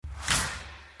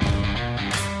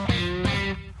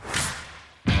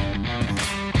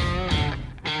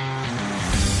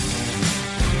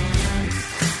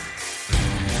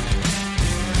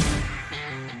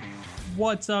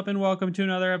What's up, and welcome to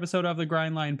another episode of the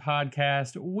Grindline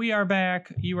Podcast. We are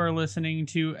back. You are listening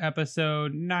to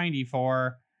episode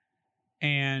 94,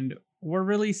 and we're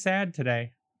really sad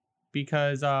today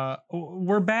because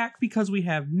we're back because we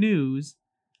have news,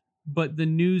 but the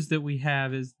news that we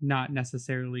have is not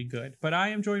necessarily good. But I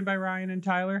am joined by Ryan and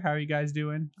Tyler. How are you guys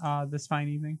doing this fine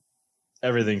evening?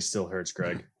 Everything still hurts,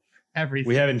 Greg. Everything.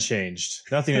 We haven't changed.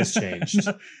 Nothing has changed.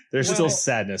 There's still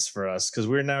sadness for us because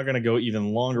we're now going to go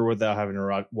even longer without having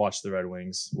to watch the Red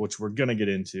Wings, which we're going to get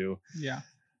into. Yeah.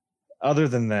 Other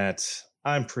than that,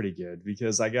 I'm pretty good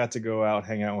because I got to go out,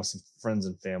 hang out with some friends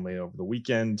and family over the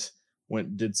weekend.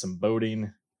 Did some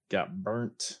boating, got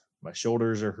burnt. My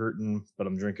shoulders are hurting, but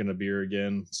I'm drinking a beer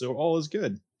again. So all is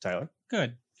good. Tyler?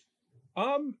 Good.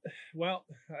 Well,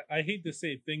 I hate to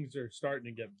say things are starting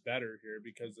to get better here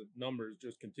because the numbers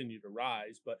just continue to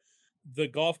rise, but the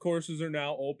golf courses are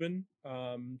now open.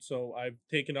 So I've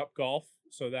taken up golf.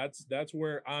 So that's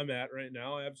where I'm at right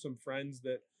now. I have some friends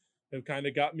that have kind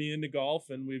of got me into golf,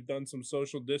 and we've done some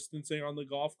social distancing on the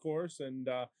golf course. And,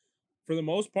 for the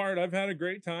most part, I've had a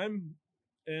great time.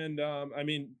 And, I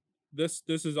mean, this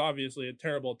is obviously a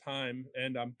terrible time,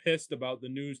 and I'm pissed about the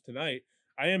news tonight.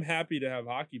 I am happy to have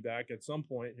hockey back at some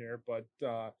point here, but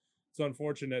it's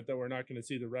unfortunate that we're not going to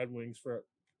see the Red Wings for,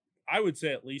 I would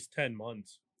say, at least 10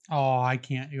 months. Oh, I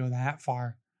can't go that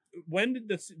far. When did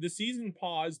the season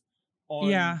pause on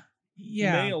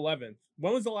May 11th?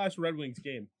 When was the last Red Wings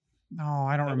game? Oh,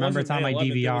 I don't remember. It's on my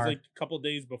 11th. DVR. It was like a couple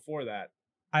days before that.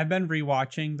 I've been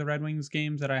rewatching the Red Wings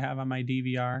games that I have on my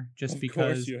DVR just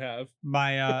because. Of course you have.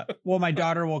 My my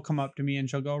daughter will come up to me and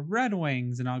she'll go, Red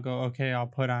Wings, and I'll go, okay, I'll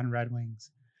put on Red Wings.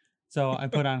 So I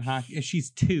put on hockey.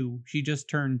 She's 2. She just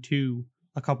turned 2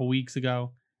 a couple weeks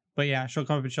ago. But yeah, she'll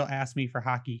come up and she'll ask me for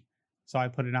hockey. So I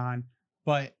put it on.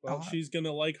 But she's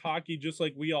gonna like hockey just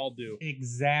like we all do.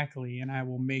 Exactly, and I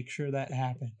will make sure that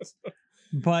happens.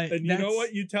 But and you know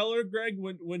what you tell her, Greg,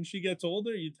 when she gets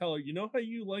older, you tell her, you know how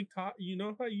you liked you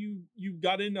know how you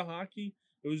got into hockey?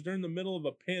 It was during the middle of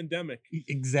a pandemic.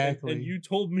 Exactly. And you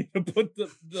told me to put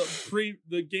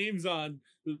the games on,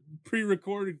 the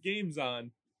pre-recorded games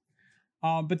on.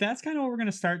 But that's kind of what we're going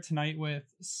to start tonight with.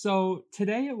 So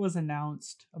today it was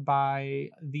announced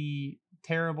by the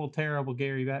terrible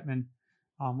Gary Bettman,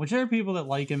 which there are people that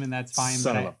like him and that's fine.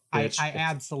 Son but of a bitch. I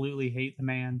absolutely hate the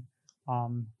man.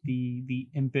 The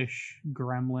impish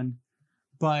gremlin,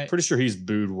 but Pretty sure he's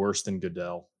booed worse than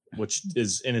Goodell, which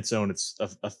is in its own, it's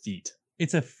a feat.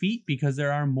 It's a feat because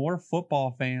there are more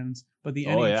football fans, but the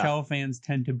NHL fans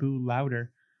tend to boo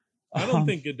louder. I don't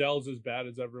think Goodell's as bad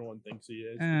as everyone thinks he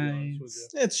is, to be honest with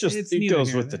you. It's just, it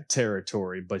goes with the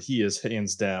territory, but he is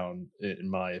hands down, in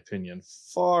my opinion,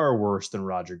 far worse than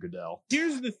Roger Goodell.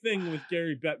 Here's the thing with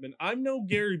Gary Bettman. I'm no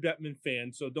Gary Bettman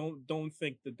fan, so don't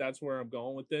think that that's where I'm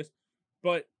going with this.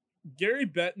 But Gary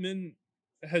Bettman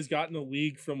has gotten a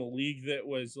league from a league that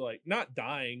was like not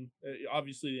dying.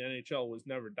 Obviously, the NHL was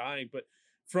never dying, but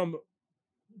from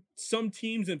some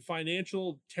teams in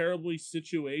financial terribly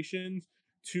situations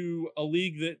to a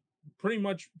league that pretty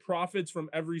much profits from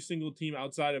every single team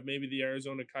outside of maybe the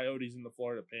Arizona Coyotes and the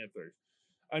Florida Panthers.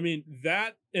 I mean,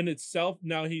 that in itself,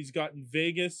 now he's gotten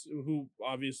Vegas, who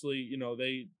obviously, you know,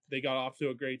 they got off to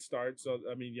a great start. So,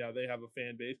 I mean, yeah, they have a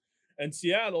fan base. And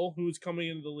Seattle, who's coming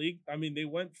into the league, I mean, they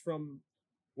went from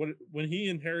when he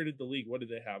inherited the league, what did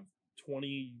they have?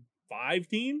 25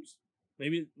 teams?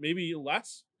 Maybe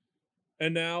less.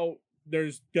 And now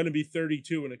there's going to be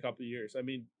 32 in a couple of years. I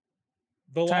mean,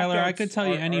 Tyler, I could tell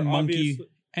you any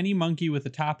monkey with a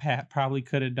top hat probably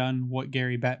could have done what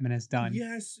Gary Bettman has done.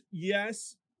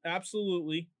 Yes,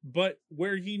 absolutely. But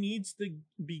where he needs to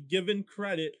be given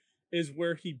credit is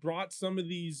where he brought some of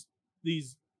these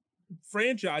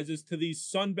franchises to these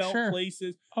Sunbelt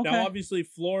places. Okay. Now, obviously,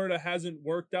 Florida hasn't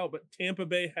worked out, but Tampa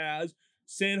Bay has,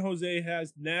 San Jose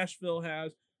has, Nashville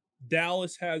has,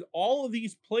 Dallas has. All of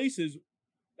these places,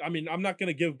 I mean, I'm not going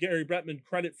to give Gary Bettman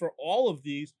credit for all of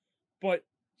these, but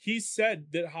he said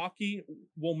that hockey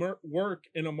will work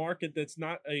in a market that's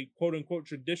not a quote-unquote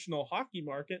traditional hockey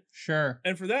market. Sure.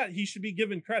 And for that, he should be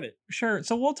given credit. Sure.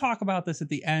 So we'll talk about this at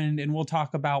the end, and we'll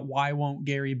talk about why won't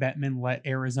Gary Bettman let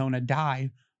Arizona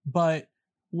die. But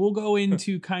we'll go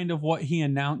into kind of what he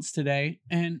announced today.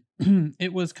 And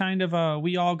it was kind of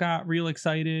we all got real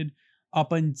excited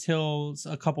up until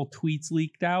a couple tweets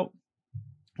leaked out.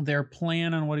 Their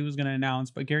plan on what he was going to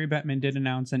announce, but Gary Bettman did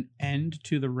announce an end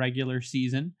to the regular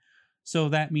season. So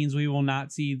that means we will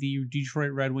not see the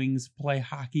Detroit Red Wings play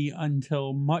hockey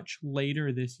until much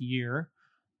later this year.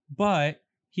 But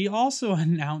he also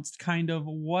announced kind of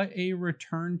what a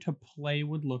return to play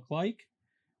would look like.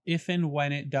 if and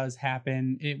when it does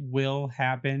happen, it will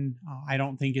happen. I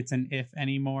don't think it's an if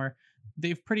anymore.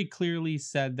 They've pretty clearly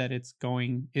said that it's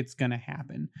going to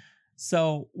happen.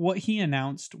 So what he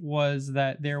announced was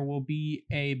that there will be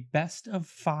a best of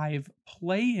 5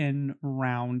 play-in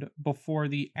round before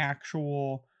the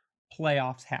actual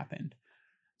playoffs happened.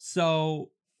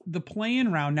 So the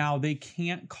play-in round, now they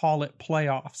can't call it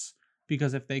playoffs,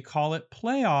 because if they call it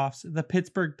playoffs, the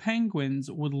Pittsburgh Penguins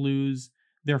would lose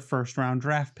their first round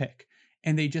draft pick,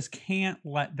 and they just can't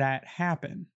let that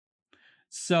happen.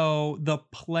 So the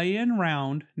play-in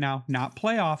round, now not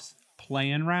playoffs,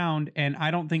 play-in round, and I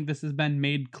don't think this has been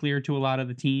made clear to a lot of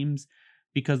the teams,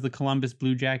 because the Columbus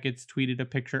Blue Jackets tweeted a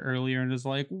picture earlier and is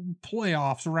like,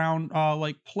 playoffs round,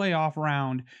 like playoff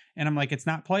round. And I'm like, it's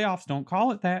not playoffs. Don't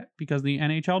call it that, because the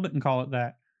NHL didn't call it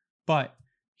that. But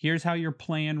here's how your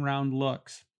play-in round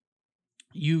looks.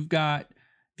 You've got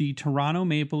the Toronto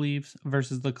Maple Leafs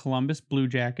versus the Columbus Blue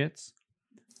Jackets.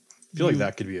 I feel like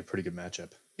that could be a pretty good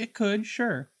matchup. It could,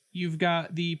 sure. You've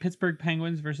got the Pittsburgh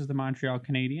Penguins versus the Montreal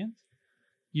Canadiens.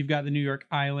 You've got the New York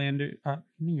Islanders.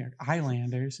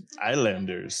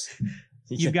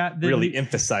 You've got the really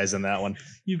emphasizing that one.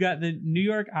 You've got the New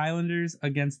York Islanders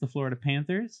against the Florida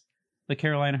Panthers, the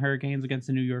Carolina Hurricanes against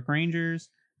the New York Rangers,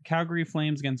 the Calgary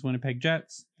Flames against Winnipeg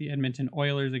Jets, the Edmonton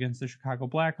Oilers against the Chicago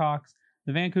Blackhawks,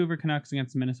 the Vancouver Canucks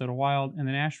against the Minnesota Wild, and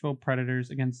the Nashville Predators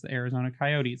against the Arizona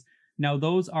Coyotes. Now,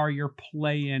 those are your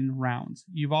play-in rounds.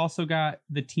 You've also got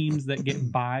the teams that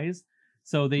get buys,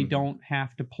 so they don't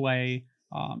have to play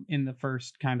in the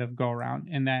first kind of go-around.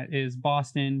 And that is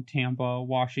Boston, Tampa,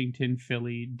 Washington,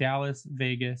 Philly, Dallas,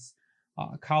 Vegas,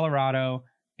 Colorado,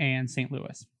 and St.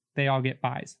 Louis. They all get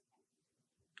buys.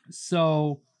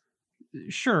 So,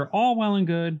 sure, all well and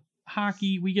good.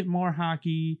 Hockey, we get more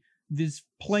hockey. These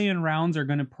play-in rounds are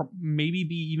going to maybe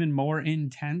be even more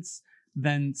intense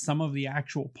than some of the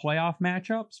actual playoff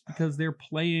matchups, because they're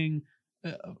playing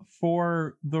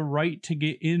for the right to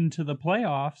get into the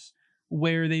playoffs,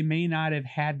 where they may not have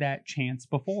had that chance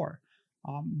before.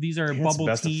 These are bubble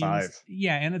best teams. Of 5.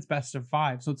 Yeah, and it's best of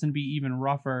 5, so it's going to be even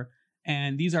rougher.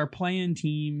 And these are play-in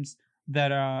teams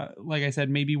that, like I said,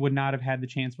 maybe would not have had the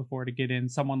chance before to get in.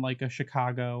 Someone like a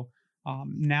Chicago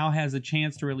now has a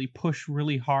chance to really push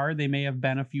really hard. They may have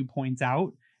been a few points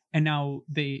out, and now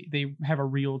they have a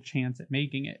real chance at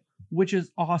making it, which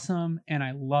is awesome, and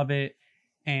I love it.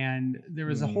 And there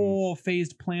was a whole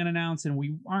phased plan announced, and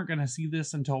we aren't going to see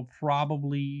this until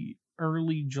probably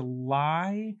early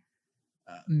July,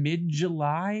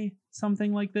 mid-July,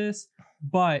 something like this.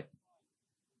 But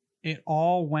it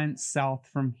all went south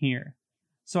from here.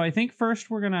 So I think first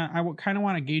I kind of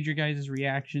want to gauge your guys'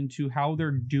 reaction to how they're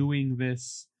doing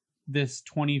this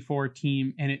 24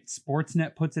 team, and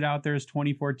Sportsnet puts it out there as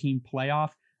 24 team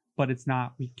playoff, but it's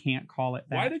not. We can't call it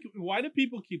that. Why do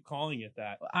people keep calling it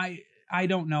that? I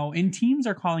don't know. And teams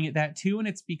are calling it that too, and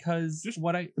it's because it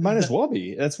might as well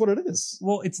be. That's what it is.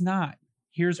 Well, it's not.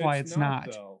 Here's why it's not.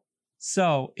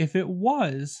 So if it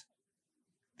was,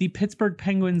 the Pittsburgh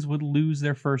Penguins would lose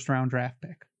their first round draft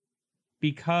pick,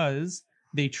 because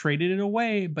they traded it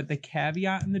away, but the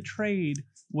caveat in the trade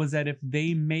was that if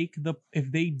they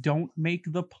don't make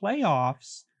the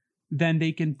playoffs, then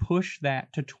they can push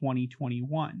that to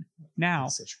 2021. Now,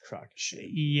 that's such a crock of shit.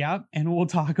 Yep, and we'll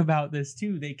talk about this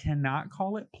too. They cannot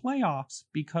call it playoffs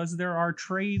because there are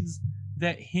trades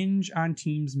that hinge on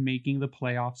teams making the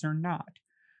playoffs or not.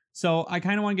 So I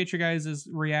kind of want to get your guys'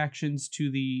 reactions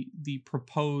to the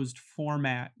proposed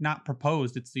format. Not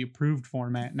proposed, it's the approved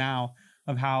format now,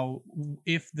 of how,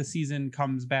 if the season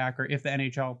comes back or if the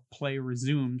NHL play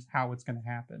resumes, how it's going to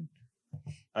happen.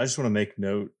 I just want to make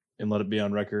note and let it be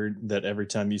on record that every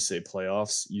time you say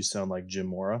playoffs, you sound like Jim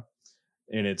Mora,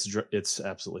 and it's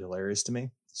absolutely hilarious to me.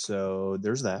 So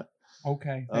there's that.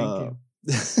 Okay, thank you.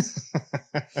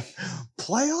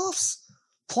 Playoffs.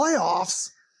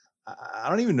 I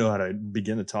don't even know how to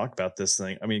begin to talk about this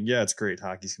thing. I mean, yeah, it's great.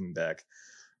 Hockey's coming back,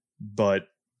 but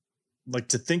like,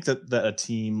 to think that a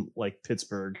team like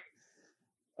Pittsburgh,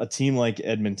 a team like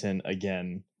Edmonton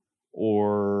again,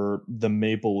 or the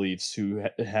Maple Leafs, who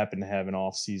happen to have an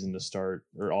off season to start,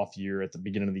 or off year at the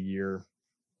beginning of the year,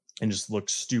 and just looked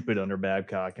stupid under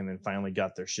Babcock, and then finally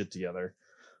got their shit together.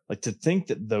 Like, to think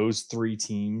that those 3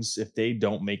 teams, if they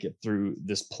don't make it through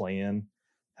this plan,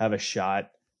 have a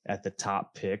shot at the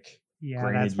top pick. Yeah,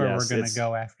 granted, that's where we're going to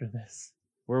go after this.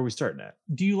 Where are we starting at?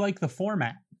 Do you like the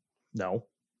format? No.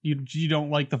 You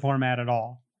don't like the format at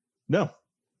all? No,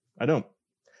 I don't.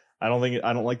 I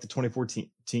don't like the 24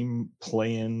 team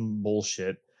play-in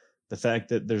bullshit. The fact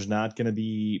that there's not going to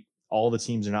be, all the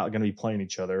teams are not going to be playing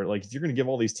each other. Like, if you're going to give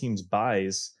all these teams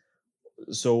buys,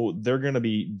 So they're going to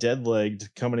be dead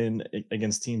legged coming in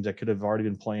against teams that could have already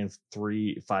been playing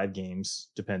 3-5 games,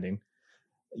 depending.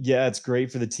 Yeah, it's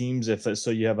great for the teams if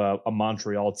so you have a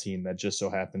Montreal team that just so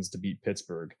happens to beat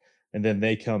Pittsburgh, and then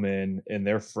they come in and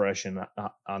they're fresh and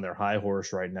on their high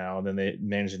horse right now, and then they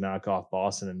manage to knock off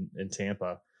Boston and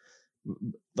Tampa.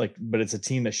 But it's a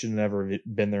team that should have never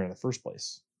been there in the first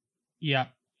place. Yeah,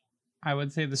 I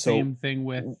would say the same thing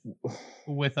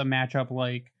with a matchup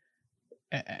like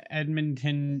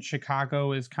Edmonton,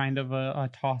 Chicago is kind of a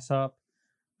toss up.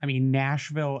 I mean,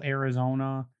 Nashville,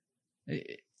 Arizona.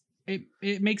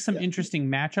 It makes some interesting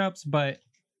matchups, but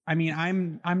I mean,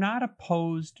 I'm not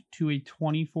opposed to a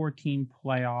 2014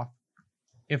 playoff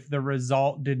if the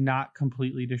result did not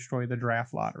completely destroy the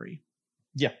draft lottery.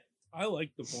 Yeah. I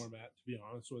like the format, to be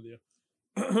honest with you.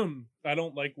 I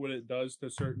don't like what it does to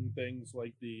certain things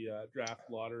like the draft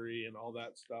lottery and all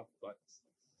that stuff, but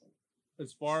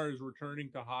as far as returning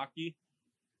to hockey,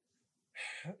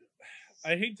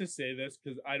 I hate to say this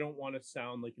because I don't want to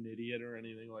sound like an idiot or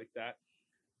anything like that,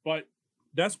 but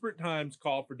desperate times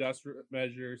call for desperate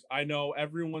measures. I know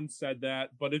everyone said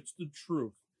that, but it's the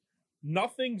truth.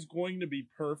 Nothing's going to be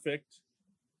perfect.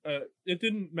 It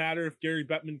didn't matter if Gary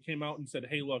Bettman came out and said,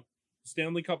 hey, look,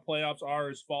 Stanley Cup playoffs are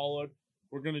as followed.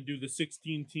 We're going to do the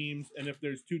 16 teams, and if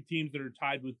there's 2 teams that are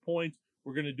tied with points,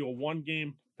 we're going to do a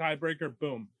 1-game tiebreaker,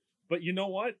 boom. But you know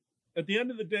what? At the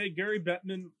end of the day, Gary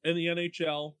Bettman and the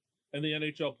NHL and the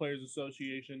NHL Players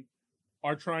Association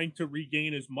are trying to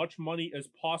regain as much money as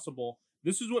possible.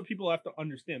 This is what people have to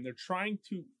understand. They're trying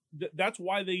to, that's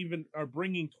why they even are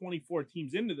bringing 24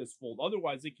 teams into this fold.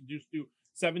 Otherwise, they could just do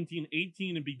 17,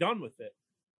 18 and be done with it.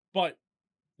 But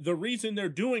the reason they're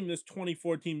doing this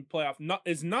 24-team playoff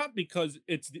is not because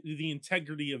it's the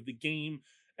integrity of the game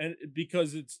and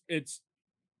because it's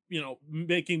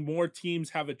making more teams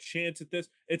have a chance at this.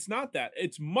 It's not that.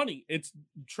 It's money. It's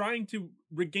trying to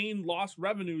regain lost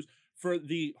revenues for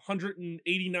the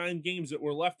 189 games that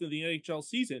were left of the NHL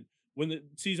season when the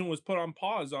season was put on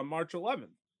pause on March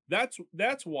 11th.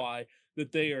 That's why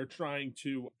that they are trying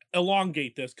to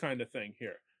elongate this kind of thing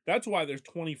here. That's why there's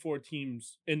 24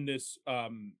 teams in this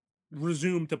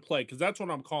resume to play, because that's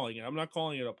what I'm calling it. I'm not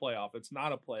calling it a playoff. It's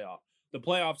not a playoff. The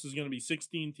playoffs is going to be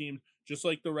 16 teams, just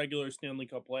like the regular Stanley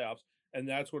Cup playoffs, and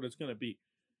that's what it's going to be.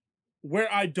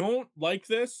 Where I don't like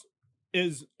this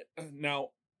is, now,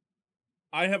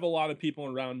 I have a lot of people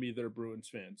around me that are Bruins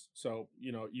fans. So,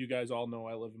 you guys all know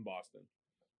I live in Boston,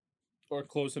 or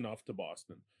close enough to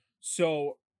Boston.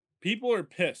 So people are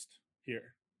pissed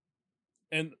here.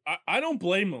 And I don't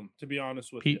blame them, to be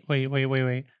honest with you.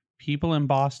 Wait. People in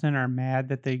Boston are mad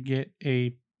that they get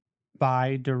a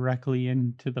bye directly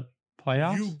into the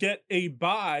playoffs? You get a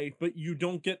bye, but you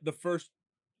don't get the first.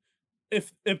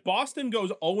 If Boston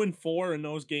goes 0-4 in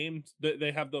those games,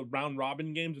 they have the round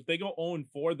robin games. If they go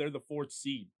 0-4, they're the 4th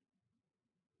seed.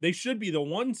 They should be the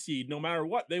 1 seed no matter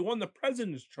what. They won the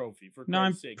President's Trophy, for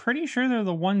Christ's sake. I'm pretty sure they're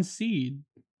the 1 seed.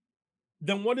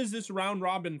 Then what is this round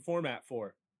robin format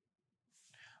for?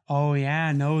 Oh,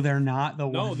 yeah. No, they're not the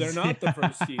 1 No, they're not the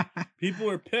first seed. People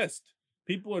are pissed.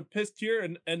 People are pissed here,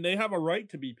 and they have a right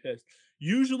to be pissed.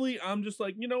 Usually, I'm just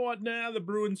like, you know what? Nah, the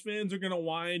Bruins fans are going to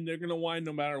whine. They're going to whine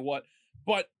no matter what.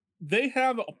 But they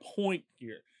have a point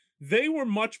here. They were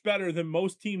much better than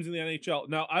most teams in the NHL.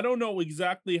 Now, I don't know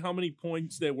exactly how many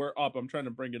points they were up. I'm trying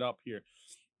to bring it up here.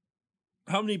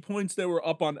 How many points they were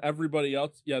up on everybody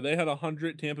else? Yeah, they had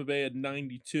 100. Tampa Bay had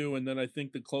 92. And then I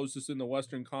think the closest in the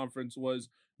Western Conference was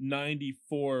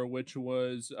 94, which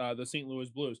was the St. Louis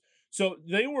Blues. So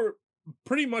they were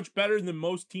pretty much better than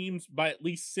most teams by at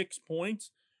least 6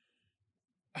 points.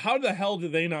 How the hell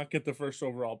did they not get the first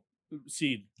overall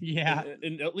seed? Yeah,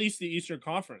 in at least the Eastern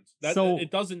Conference. That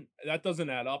doesn't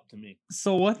add up to me.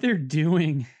 So what they're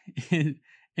doing,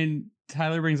 and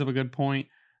Tyler brings up a good point.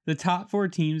 The top 4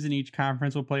 teams in each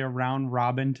conference will play a round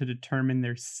robin to determine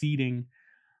their seeding,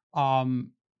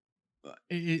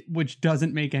 which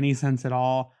doesn't make any sense at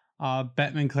all.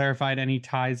 Bettman clarified any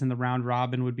ties in the round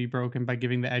robin would be broken by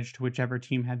giving the edge to whichever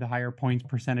team had the higher points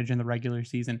percentage in the regular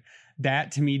season.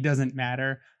 That to me doesn't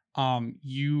matter.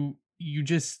 You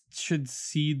just should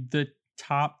see the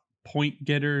top point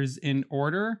getters in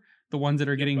order, the ones that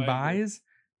are getting buys.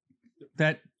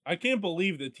 That I can't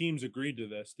believe the teams agreed to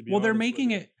this. To be they're making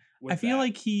it. I feel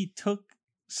like he took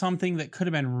something that could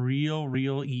have been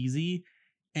real easy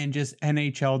and just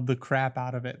NHL'd the crap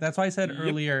out of it. That's why I said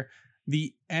earlier,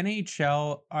 the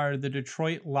NHL are the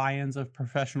Detroit Lions of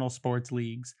professional sports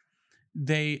leagues.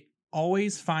 They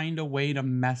always find a way to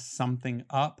mess something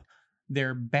up.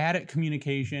 They're bad at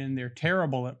communication. They're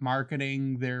terrible at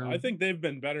marketing. I think they've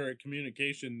been better at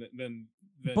communication than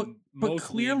than but most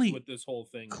clearly leagues with this whole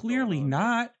thing. Clearly going on.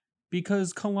 not,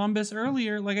 because Columbus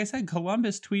earlier, like I said,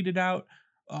 Columbus tweeted out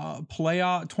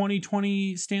playoff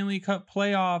 2020 Stanley Cup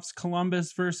playoffs,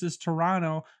 Columbus versus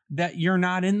Toronto, that you're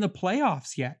not in the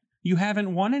playoffs yet. You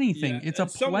haven't won anything. Yeah, It's a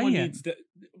someone play-in. needs to.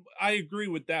 I agree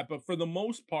with that, but for the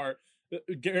most part,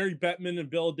 Gary Bettman and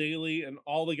Bill Daly and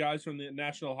all the guys from the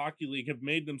National Hockey League have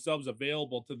made themselves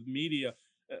available to the media.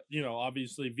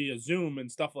 Obviously via Zoom and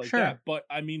stuff like Sure. that. But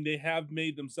I mean, they have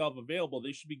made themselves available.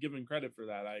 They should be given credit for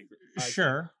that. I agree.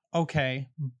 Sure. Okay.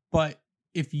 But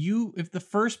if the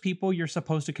first people you're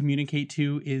supposed to communicate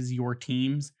to is your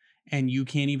teams, and you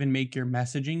can't even make your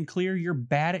messaging clear, you're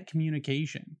bad at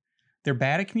communication. They're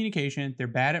bad at communication. They're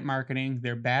bad at marketing.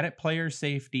 They're bad at player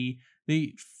safety.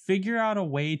 They figure out a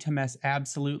way to mess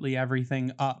absolutely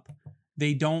everything up.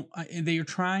 They don't. They're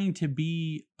trying to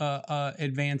be a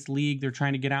advanced league. They're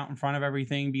trying to get out in front of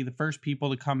everything, be the first people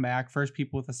to come back, first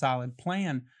people with a solid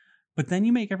plan. But then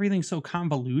you make everything so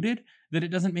convoluted that it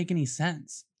doesn't make any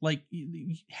sense. Like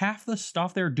half the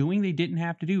stuff they're doing, they didn't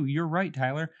have to do. You're right,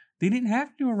 Tyler. They didn't have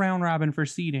to do a round robin for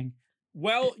seeding.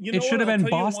 Well, it should have been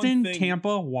Boston,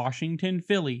 Tampa, Washington,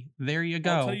 Philly. There you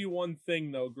go. I'll tell you one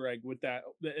thing though, Greg, with that,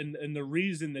 and the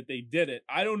reason that they did it.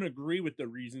 I don't agree with the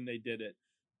reason they did it.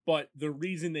 But the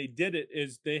reason they did it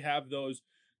is they have those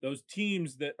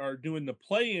teams that are doing the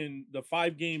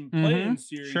 5-game play-in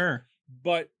series. Sure.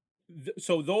 But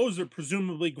so those are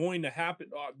presumably going to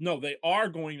happen. No, they are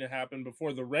going to happen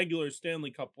before the regular Stanley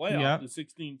Cup playoff, the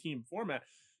 16-team format.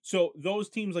 So those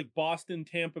teams like Boston,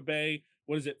 Tampa Bay,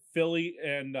 Philly,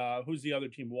 and who's the other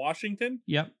team? Washington.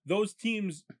 Yep. Those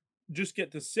teams just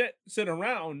get to sit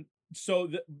around. So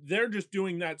they're just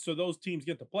doing that so those teams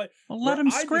get to play. Well, let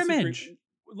them scrimmage.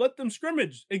 Let them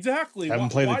scrimmage. Exactly. Have them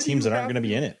play the teams that aren't going to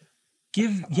be in it.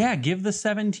 Give the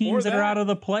 7 teams that are out of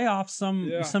the playoffs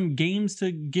some games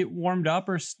to get warmed up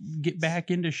or get back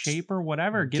into shape or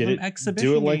whatever. Give them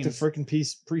exhibition Do it like games. the freaking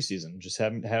preseason. Just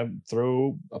have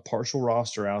throw a partial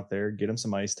roster out there, get them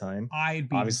some ice time.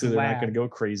 Obviously they're not going to go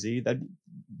crazy. That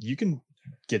you can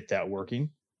get that working.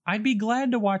 I'd be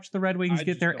glad to watch the Red Wings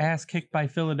get their ass kicked by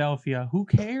Philadelphia. Who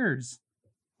cares?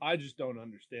 I just don't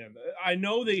understand. I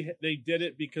know they did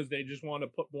it because they just want to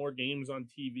put more games on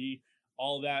TV.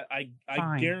 All that.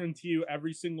 I guarantee you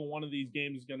every single one of these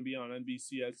games is going to be on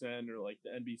NBCSN or like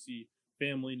the NBC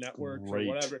Family Networks or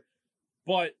whatever.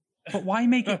 But why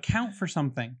make it count for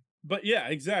something? But yeah,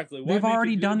 exactly. They've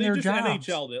already done their job. jobs.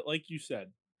 They NHL'd it, like you said.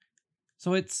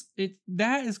 So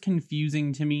that is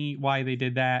confusing to me why they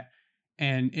did that.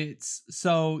 And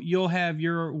so you'll have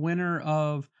your winner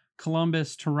of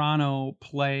Columbus, Toronto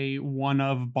play one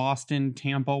of Boston,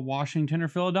 Tampa, Washington, or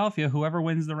Philadelphia, whoever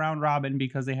wins the round robin,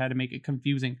 because they had to make it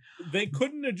confusing. They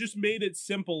couldn't have just made it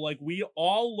simple. Like we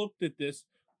all looked at this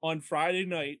on Friday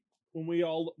night when we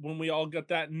all got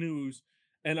that news,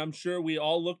 and I'm sure we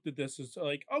all looked at this as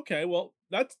like, okay, well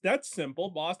that's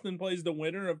simple. Boston plays the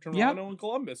winner of Toronto and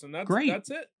Columbus, and that's great. That's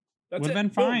it. Would have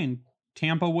been fine.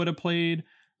 Tampa would have played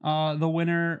the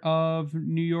winner of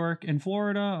New York and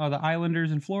Florida, the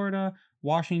Islanders in Florida.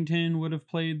 Washington would have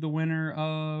played the winner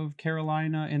of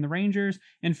Carolina and the Rangers,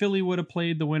 and Philly would have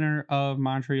played the winner of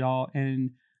Montreal and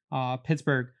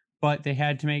Pittsburgh. But they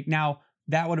had to make, now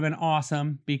that would have been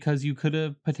awesome because you could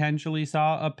have potentially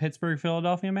saw a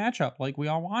Pittsburgh-Philadelphia matchup like we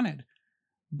all wanted.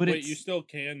 But you still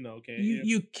can though, can't you?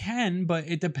 You can, but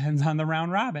it depends on the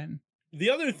round robin. The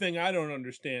other thing I don't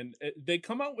understand, they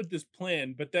come out with this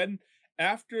plan, but then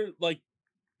after like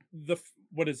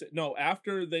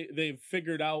after they've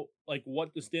figured out like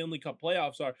what the Stanley Cup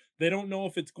playoffs are, they don't know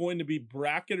if it's going to be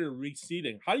bracket or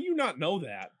reseeding. How do you not know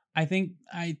that? I think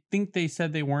they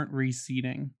said they weren't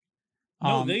reseeding.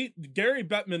 No, Gary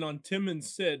Bettman on Tim and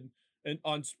Sid and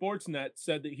on Sportsnet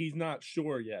said that he's not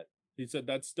sure yet. He said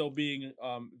that's still being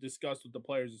discussed with the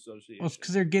Players Association. Well, it's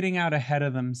because they're getting out ahead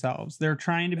of themselves. They're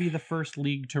trying to be the first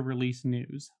league to release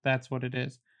news. That's what it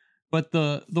is. But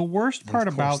the worst part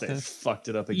about this, fucked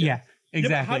it up again. Yeah, exactly.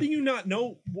 Yeah, how do you not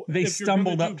know? They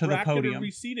stumbled up to the podium. Or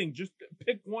reseeding, just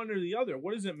pick one or the other.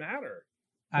 What does it matter?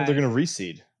 Well, they're going to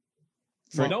reseed.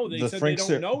 No, they said they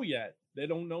don't know yet. They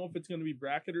don't know if it's going to be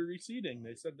bracket or reseeding.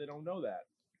 They said they don't know that.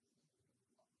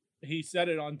 He said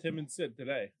it on Tim and Sid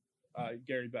today,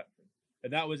 Gary Bettman.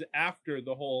 And that was after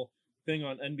the whole thing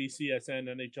on NBCSN,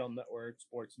 NHL Network,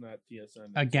 Sportsnet, TSN.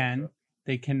 Again,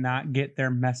 they cannot get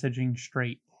their messaging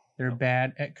straight. They're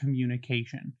bad at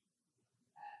communication.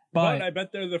 But I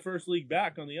bet they're the first league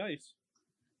back on the ice.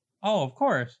 Oh, of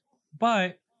course.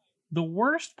 But the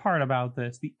worst part about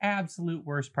this, the absolute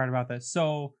worst part about this,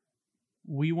 so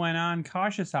we went on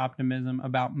cautious optimism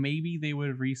about maybe they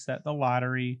would reset the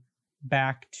lottery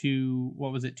back to,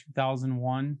 what was it,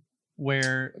 2001,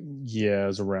 where Yeah, it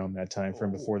was around that time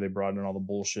frame before they brought in all the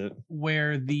bullshit.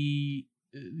 where they'd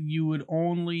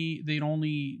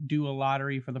only do a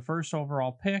lottery for the first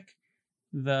overall pick.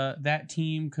 That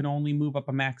team could only move up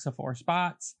a max of 4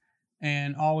 spots,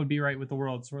 and all would be right with the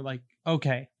world. So we're like,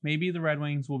 okay, maybe the Red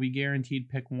Wings will be guaranteed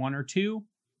pick 1 or 2.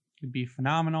 It'd be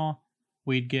phenomenal.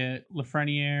 We'd get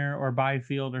Lafreniere or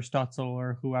Byfield or Stutzel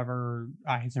or whoever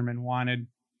Yzerman wanted,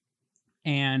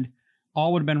 and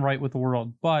all would have been right with the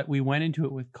world. But we went into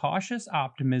it with cautious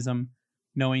optimism,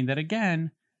 knowing that,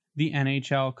 again, the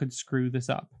NHL could screw this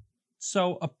up.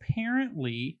 So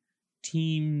apparently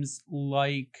teams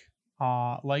like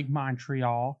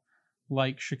Montreal,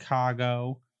 like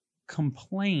Chicago,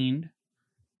 complained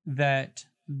that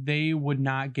they would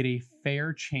not get a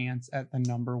fair chance at the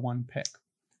number 1 pick.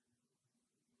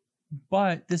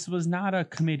 But this was not a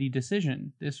committee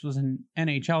decision. This was an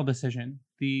NHL decision.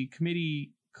 The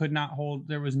committee could not hold,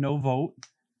 there was no vote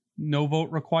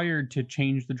required to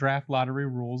change the draft lottery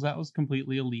rules. That was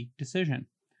completely a league decision.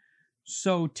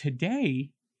 So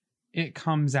today it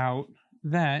comes out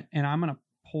that, and I'm going to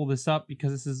pull this up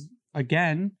because this is,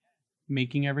 again,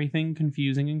 making everything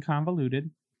confusing and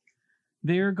convoluted.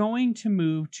 They're going to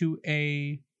move to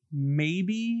a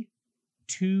maybe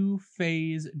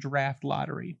 2-phase draft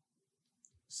lottery.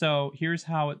 So here's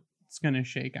how it's going to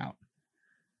shake out.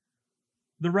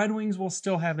 The Red Wings will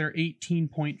still have their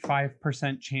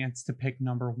 18.5% chance to pick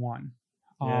number 1.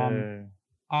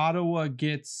 Ottawa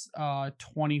gets a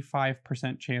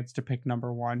 25% chance to pick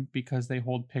number 1 because they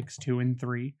hold picks 2 and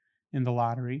 3 in the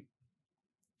lottery.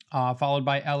 Followed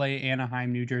by LA,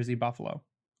 Anaheim, New Jersey, Buffalo.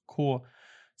 Cool.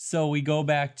 So we go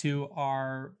back to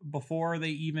our, before they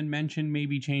even mentioned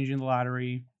maybe changing the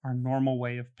lottery, our normal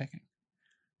way of picking,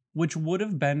 which would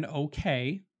have been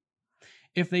okay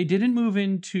if they didn't move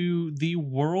into the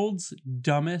world's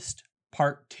dumbest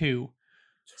part 2.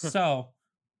 So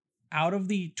out of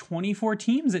the 24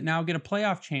 teams that now get a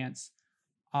playoff chance,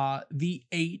 the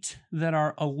 8 that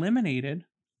are eliminated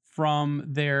from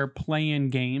their play-in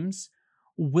games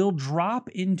will drop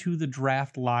into the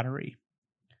draft lottery.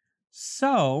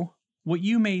 So what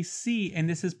you may see, and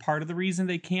this is part of the reason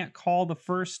they can't call the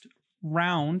first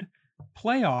round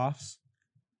playoffs,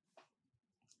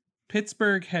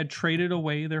 Pittsburgh had traded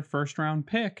away their first round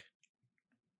pick,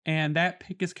 and that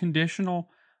pick is conditional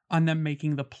on them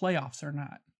making the playoffs or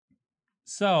not.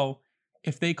 So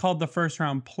if they called the first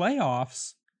round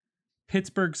playoffs,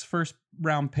 Pittsburgh's first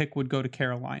round pick would go to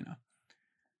Carolina.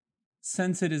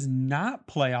 Since it is not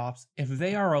playoffs, if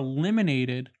they are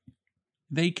eliminated,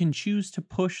 they can choose to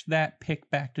push that pick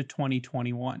back to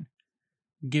 2021,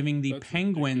 giving the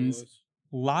Penguins ridiculous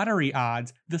lottery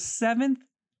odds, the 7th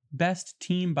best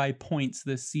team by points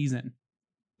this season.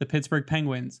 The Pittsburgh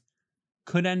Penguins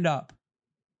could end up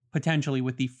potentially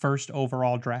with the first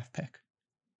overall draft pick.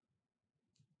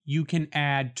 You can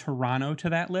add Toronto to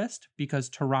that list because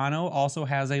Toronto also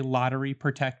has a lottery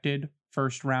protected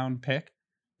first round pick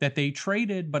that they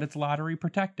traded, but it's lottery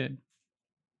protected.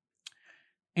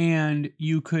 And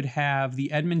you could have the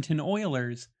Edmonton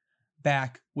Oilers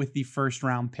back with the first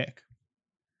round pick.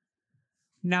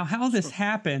 Now, how this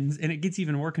happens, and it gets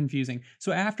even more confusing.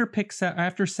 So after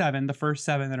after 7, the first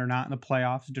 7 that are not in the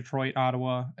playoffs, Detroit,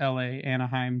 Ottawa, LA,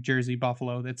 Anaheim, Jersey,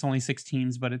 Buffalo, that's only 6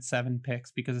 teams, but it's 7 picks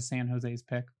because of San Jose's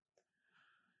pick.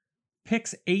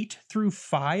 Picks 8 through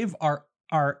 5 are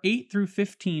 8 through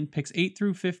 15. Picks 8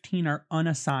 through 15 are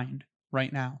unassigned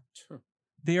right now. Sure.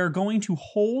 They are going to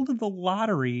hold the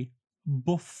lottery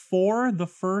before the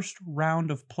first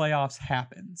round of playoffs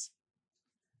happens.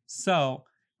 So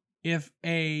if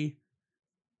a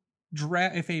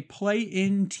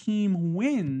play-in team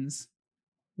wins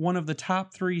one of the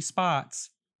top 3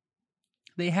 spots,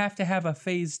 they have to have a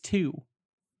phase 2.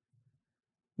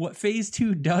 What phase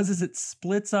 2 does is it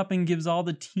splits up and gives all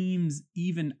the teams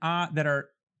even odds that are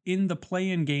in the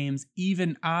play-in games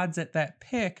even odds at that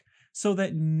pick, so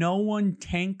that no one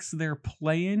tanks their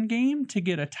play-in game to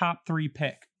get a top 3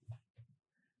 pick.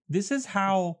 This is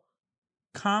how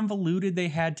convoluted they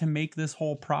had to make this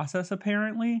whole process,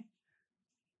 apparently,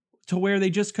 to where they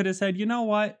just could have said, you know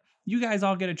what, you guys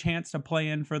all get a chance to play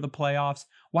in for the playoffs.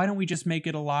 Why don't we just make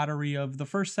it a lottery of the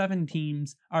first 7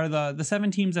 teams, or the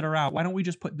 7 teams that are out? Why don't we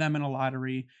just put them in a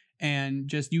lottery and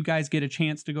just you guys get a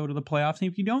chance to go to the playoffs? And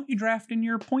if you don't, you draft in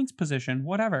your points position,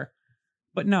 whatever.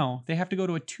 But no, they have to go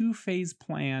to a 2-phase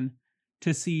plan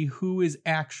to see who is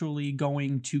actually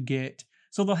going to get.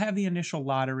 So they'll have the initial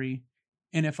lottery,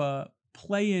 and if a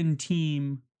play-in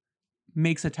team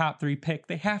makes a top 3 pick,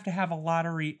 they have to have a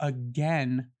lottery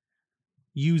again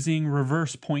using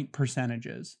reverse point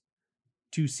percentages.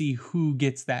 to see who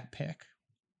gets that pick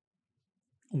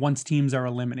once teams are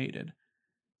eliminated.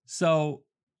 So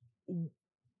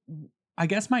I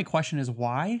guess my question is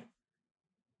why?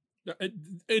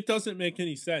 It doesn't make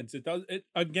any sense.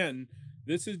 Again,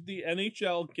 this is the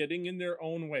NHL getting in their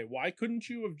own way. Why couldn't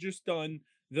you have just done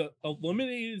the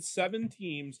eliminated 7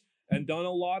 teams and done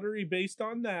a lottery based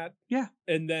on that? Yeah.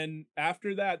 And then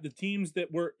after that, the teams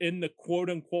that were in the quote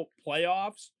unquote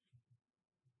playoffs.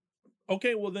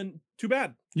 Okay, well then too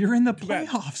bad. You're in the Too bad.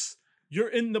 playoffs. You're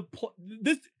in the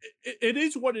it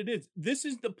is what it is. This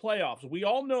is the playoffs. We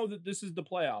all know that this is the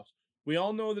playoffs. We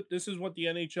all know that this is what the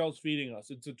NHL is feeding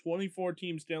us. It's a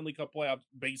 24-team Stanley Cup playoffs,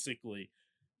 basically.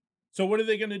 So what are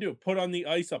they going to do? Put on the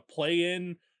ice a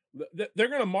play-in? They're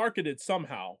going to market it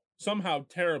somehow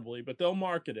terribly, but they'll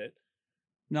market it.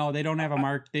 No, they don't have a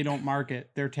mark. They don't market.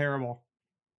 They're terrible.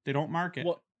 They don't market.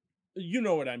 Well, you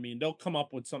know what I mean. They'll come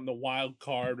up with something, the wild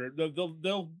card, or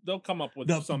they'll come up with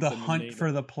something. The hunt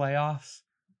for the playoffs.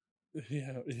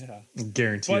 Yeah.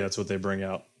 Guarantee that's what they bring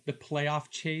out. The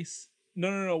playoff chase.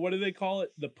 No. What do they call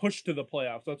it? The push to the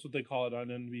playoffs. That's what they call it on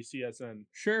NBCSN.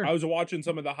 Sure. I was watching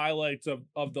some of the highlights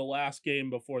of the last game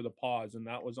before the pause, and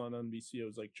that was on NBC. It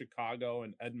was like Chicago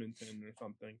and Edmonton or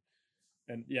something.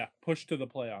 And yeah, push to the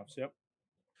playoffs. Yep.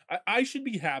 I should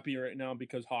be happy right now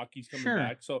because hockey's coming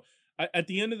back. So at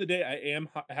the end of the day, I am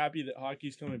happy that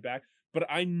hockey's coming back. But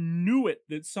I knew it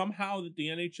that somehow that the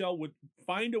NHL would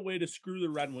find a way to screw the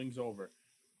Red Wings over.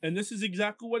 And this is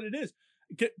exactly what it is.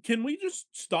 Can we just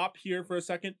stop here for a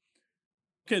second?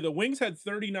 Okay, the Wings had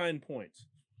 39 points.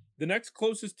 The next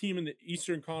closest team in the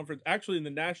Eastern Conference, actually in the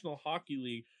National Hockey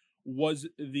League, was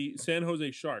the San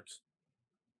Jose Sharks.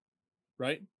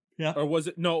 Right? Yeah. Or was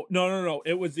it? No.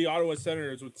 It was the Ottawa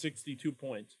Senators with 62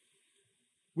 points.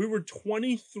 We were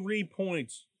 23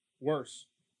 points worse.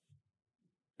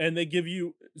 And they give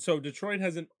you... So Detroit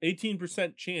has an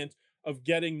 18% chance of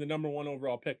getting the number 1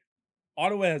 overall pick.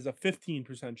 Ottawa has a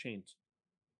 15% chance.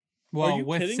 Well,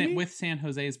 with San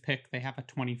Jose's pick, they have a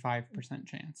 25%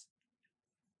 chance.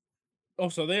 Oh,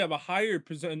 so they have a higher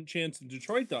percent chance than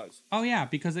Detroit does. Oh, yeah,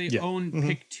 because they own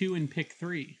pick 2 and pick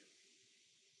 3.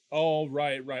 Oh,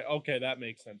 right. Okay, that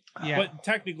makes sense. Yeah. But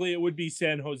technically, it would be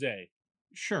San Jose.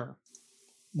 Sure.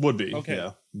 Would be, okay.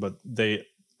 Yeah. But they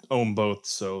own both,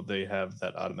 so they have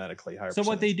that automatically higher So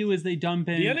what they do is they dump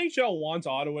in... The NHL wants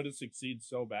Ottawa to succeed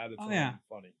so bad, it's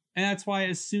funny. And that's why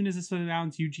as soon as it's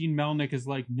announced, Eugene Melnyk is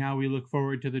like, now we look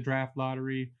forward to the draft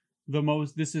lottery.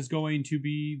 This is going to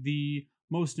be the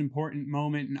most important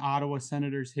moment in Ottawa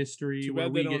Senators history. Too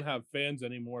bad they don't have fans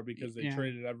anymore because they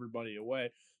traded everybody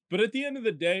away. But at the end of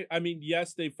the day, I mean,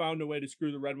 yes, they found a way to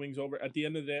screw the Red Wings over. At the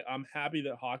end of the day, I'm happy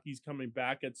that hockey's coming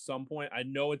back at some point. I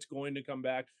know it's going to come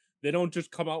back. They don't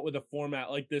just come out with a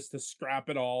format like this to scrap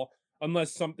it all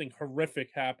unless something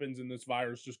horrific happens and this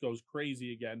virus just goes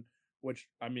crazy again. Which,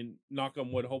 I mean, knock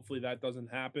on wood, hopefully that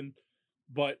doesn't happen.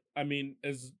 But, I mean,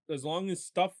 as long as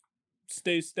stuff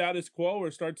stays status quo or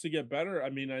starts to get better,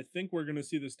 I mean, I think we're going to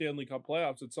see the Stanley Cup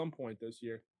playoffs at some point this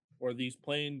year. Or these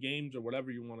playing games or whatever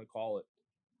you want to call it.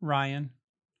 Ryan,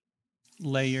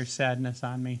 lay your sadness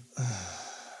on me.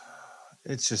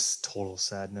 It's just total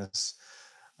sadness.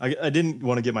 I didn't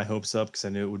want to get my hopes up because I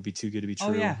knew it would be too good to be true.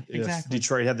 Oh, yeah, exactly. If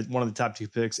Detroit had one of the top 2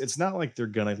 picks, it's not like they're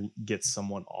going to get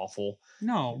someone awful.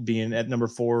 No. Being at number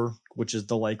 4, which is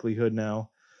the likelihood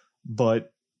now.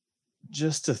 But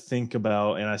just to think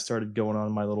about, and I started going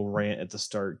on my little rant at the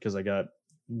start because I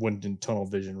went in tunnel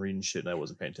vision reading shit and I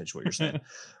wasn't paying attention to what you're saying.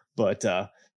 But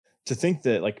to think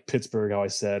that like Pittsburgh, how I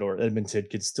said, or Edmonton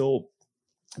could still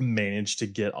manage to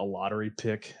get a lottery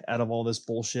pick out of all this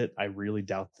bullshit, I really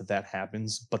doubt that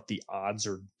happens, but the odds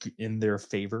are in their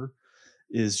favor.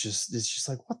 It's just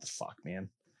like, what the fuck, man.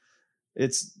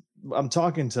 I'm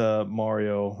talking to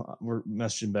Mario, we're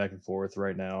messaging back and forth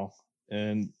right now,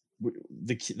 and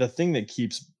the thing that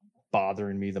keeps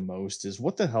bothering me the most is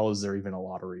what the hell is there even a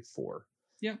lottery for?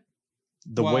 Yeah,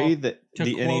 the way that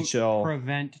the quote, NHL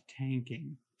prevent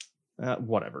tanking.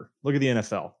 Whatever, look at the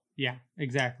NFL. Yeah,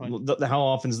 exactly. How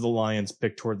often is the Lions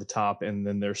picked toward the top and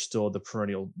then they're still the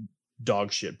perennial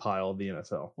dog shit pile of the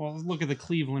NFL? Well, look at the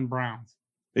Cleveland Browns.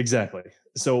 Exactly.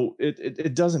 So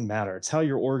it doesn't matter. It's how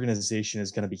your organization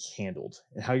is going to be handled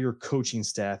and how your coaching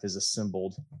staff is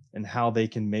assembled and how they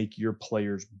can make your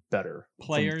players better.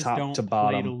 Players from top don't to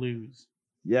bottom. play to lose.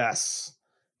 Yes.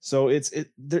 So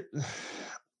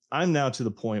I'm now to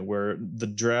the point where the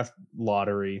draft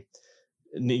lottery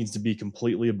needs to be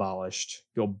completely abolished.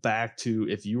 Go back to,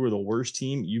 if you were the worst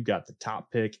team, you got the top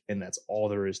pick, and that's all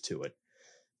there is to it.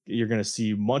 You're going to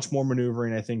see much more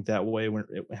maneuvering, I think, that way,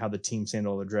 how the teams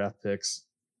handle the draft picks.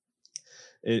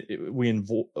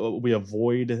 we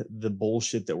avoid the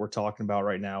bullshit that we're talking about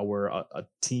right now, where a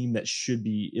team that should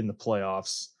be in the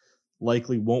playoffs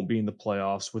likely won't be in the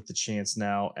playoffs, with the chance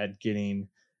now at getting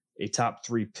a top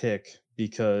 3 pick,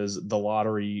 because the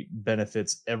lottery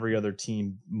benefits every other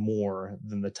team more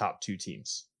than the top 2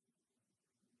 teams.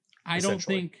 I don't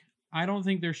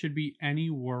think there should be any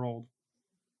world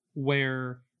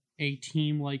where a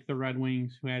team like the Red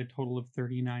Wings, who had a total of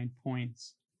 39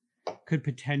 points, could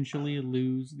potentially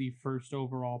lose the first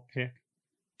overall pick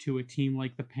to a team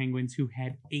like the Penguins, who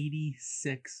had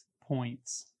 86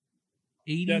 points.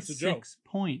 86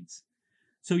 points.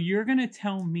 So you're going to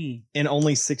tell me... in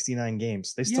only 69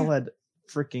 games. They still had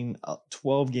freaking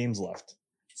 12 games left.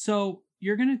 So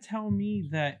you're going to tell me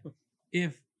that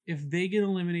if they get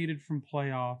eliminated from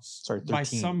playoffs by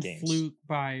some games. fluke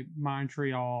by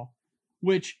Montreal,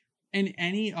 which in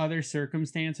any other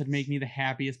circumstance would make me the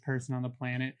happiest person on the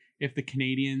planet if the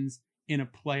Canadiens in a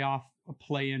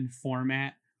play-in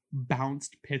format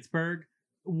bounced Pittsburgh,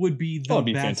 would be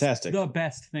fantastic. The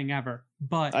best thing ever.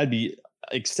 But I'd be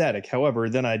ecstatic. However,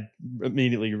 then I'd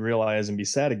immediately realize and be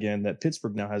sad again that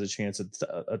Pittsburgh now has a chance at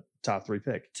a top 3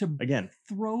 pick to again.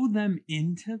 Throw them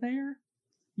into there.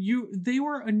 They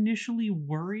were initially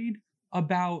worried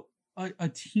about a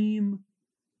team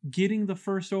getting the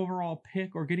first overall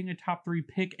pick or getting a top 3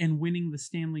 pick and winning the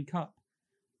Stanley Cup.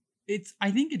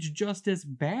 I think it's just as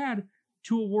bad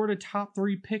to award a top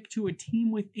 3 pick to a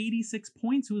team with 86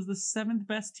 points, who is the 7th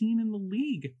best team in the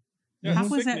league. Yeah,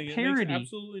 how is that parity? It makes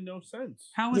absolutely no sense.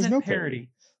 How is that parity?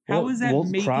 How is that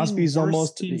making Crosby's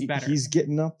teams better? He's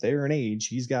getting up there in age.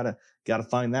 He's got to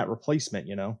find that replacement,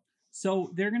 you know.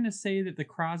 So they're going to say that the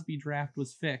Crosby draft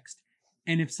was fixed,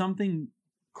 and if something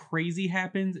crazy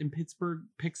happens and Pittsburgh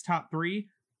picks top 3,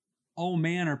 oh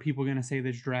man, are people going to say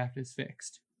this draft is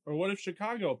fixed? Or what if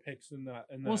Chicago picks in that?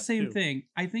 Well, same thing.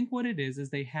 I think what it is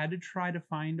they had to try to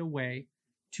find a way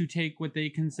to take what they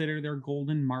consider their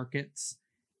golden markets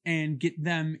and get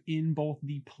them in both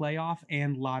the playoff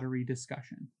and lottery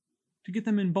discussion. To get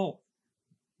them in both.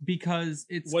 Because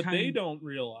it's they don't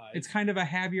realize. It's kind of a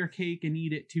have your cake and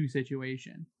eat it too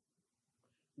situation.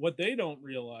 What they don't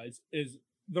realize is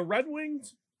the Red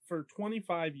Wings for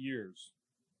 25 years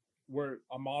were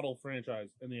a model franchise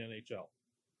in the NHL.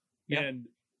 Yep. And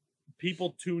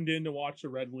people tuned in to watch the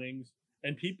Red Wings,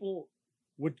 and people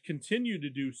would continue to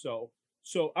do so.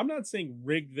 So I'm not saying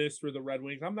rig this for the Red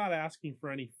Wings. I'm not asking for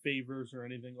any favors or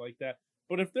anything like that.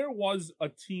 But if there was a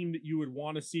team that you would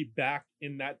want to see back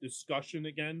in that discussion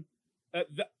again,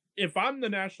 if I'm the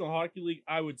National Hockey League,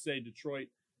 I would say Detroit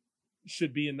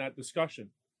should be in that discussion.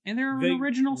 And they're an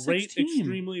original 6 team.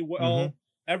 Extremely well. Mm-hmm.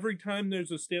 Every time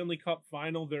there's a Stanley Cup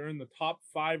final, they're in the top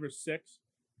 5 or 6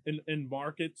 in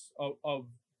markets of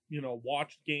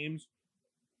watched games.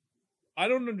 I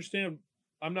don't understand.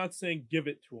 I'm not saying give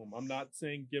it to them. I'm not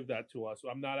saying give that to us.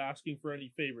 I'm not asking for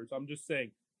any favors. I'm just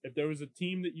saying, if there was a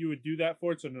team that you would do that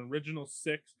for, it's an original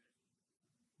 6.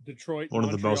 Detroit, one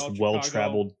Montreal, of the most Chicago.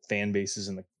 well-traveled fan bases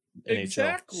in the NHL.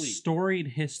 Exactly. Storied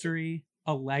history,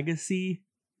 a legacy.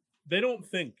 They don't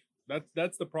think.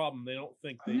 That's the problem. They don't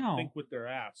think. They think with their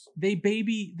ass. They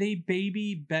baby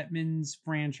Bettman's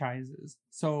franchises.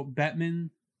 So Bettman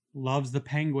loves the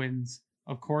Penguins.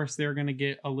 Of course, they're going to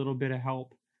get a little bit of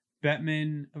help.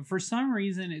 Bettman, for some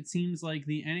reason, it seems like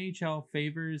the NHL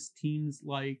favors teams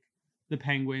like the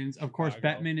Penguins. Of course,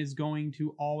 Bettman is going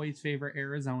to always favor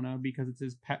Arizona because it's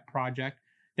his pet project.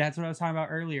 That's what I was talking about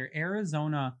earlier.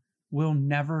 Arizona will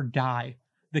never die.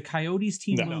 The Coyotes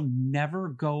team will never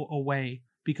go away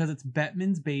because it's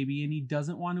Bettman's baby, and he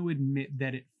doesn't want to admit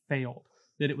that it failed,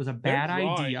 that it was a bad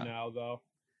idea. Now, though,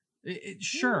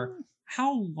 sure.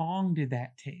 How long did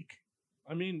that take?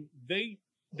 I mean, they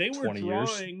were drawing.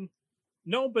 Years.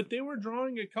 No, but they were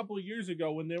drawing a couple of years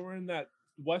ago when they were in that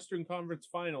Western Conference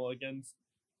final against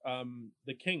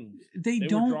the Kings. They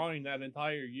were drawing that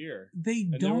entire year. They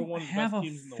don't have a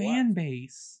fan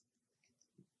base.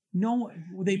 No,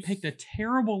 they picked a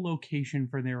terrible location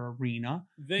for their arena.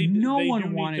 No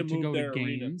one wanted to go to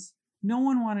games. No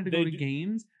one wanted to go to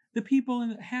games. The people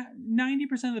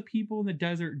 90% of the people in the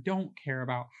desert don't care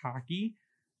about hockey.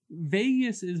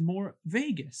 Vegas is more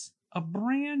Vegas, a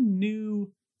brand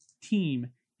new team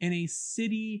in a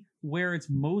city where it's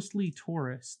mostly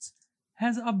tourists,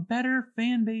 has a better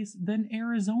fan base than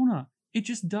Arizona. It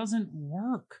just doesn't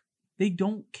work. They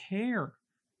don't care.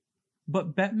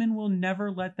 But Bettman will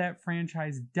never let that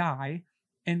franchise die,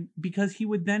 and because he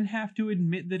would then have to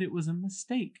admit that it was a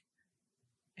mistake.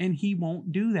 And he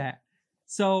won't do that.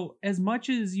 So as much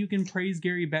as you can praise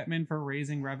Gary Bettman for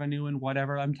raising revenue and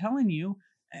whatever, I'm telling you,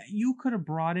 you could have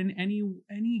brought in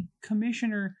any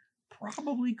commissioner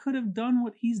probably could have done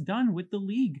what he's done with the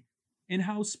league and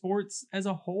how sports as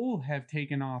a whole have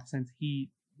taken off since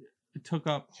he took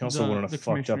up He also wouldn't have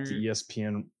fucked up the commissioner.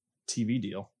 ESPN TV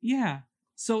deal. Yeah.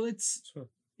 So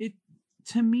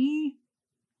to me,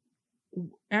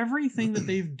 everything that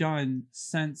they've done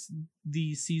since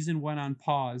the season went on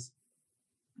pause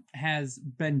has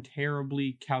been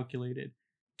terribly calculated.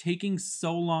 Taking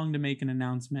so long to make an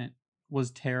announcement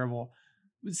was terrible.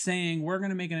 Saying we're going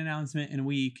to make an announcement in a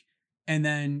week, and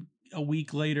then a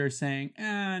week later saying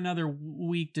another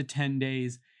week to 10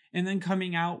 days, and then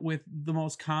coming out with the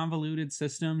most convoluted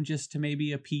system just to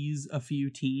maybe appease a few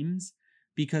teams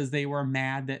because they were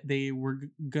mad that they were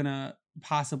going to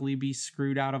possibly be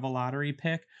screwed out of a lottery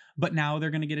pick, but now they're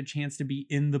going to get a chance to be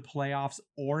in the playoffs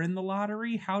or in the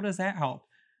lottery. How does that help?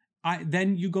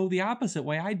 Then you go the opposite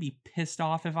way. I'd be pissed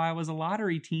off if I was a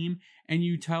lottery team and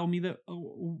you tell me that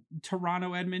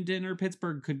Toronto, Edmonton, or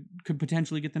Pittsburgh could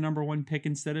potentially get the number one pick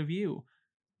instead of you.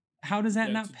 How does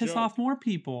that not piss off more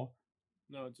people?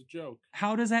 No, it's a joke.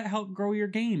 How does that help grow your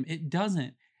game? It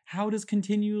doesn't. How does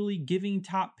continually giving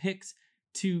top picks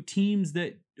to teams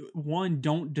that, one,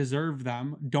 don't deserve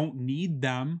them, don't need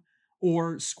them,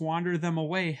 or squander them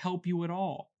away help you at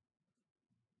all?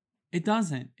 It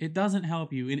doesn't. It doesn't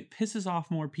help you, and it pisses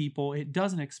off more people. It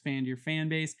doesn't expand your fan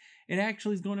base. It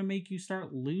actually is going to make you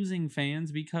start losing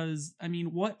fans because, I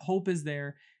mean, what hope is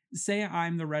there? Say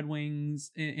I'm the Red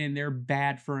Wings and they're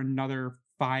bad for another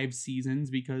 5 seasons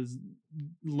because,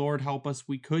 Lord help us,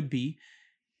 we could be.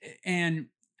 And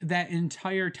that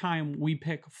entire time we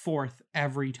pick 4th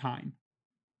every time.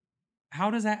 How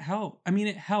does that help? I mean,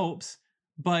 it helps,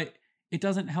 but it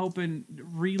doesn't help and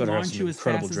relaunch you as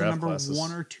fast as the number classes.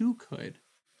 1 or 2 could.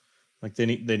 Like they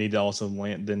need to also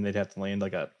land. Then they'd have to land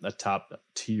like a top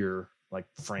tier like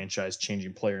franchise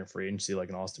changing player in free agency like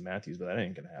an Austin Matthews, but that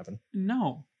ain't gonna happen.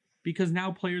 No, because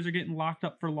now players are getting locked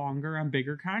up for longer on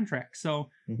bigger contracts. So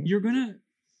you're gonna,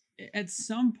 at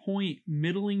some point,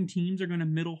 middling teams are gonna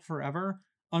middle forever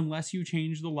unless you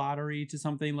change the lottery to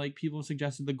something like people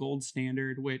suggested the gold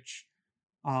standard, which.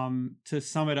 To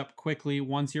sum it up quickly,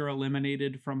 once you're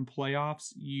eliminated from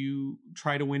playoffs, you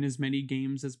try to win as many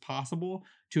games as possible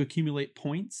to accumulate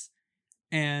points,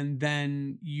 and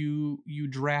then you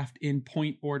draft in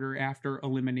point order after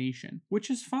elimination,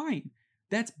 which is fine.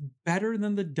 That's better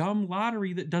than the dumb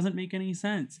lottery that doesn't make any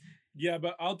sense. Yeah,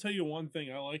 but I'll tell you one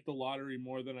thing. I like the lottery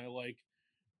more than I like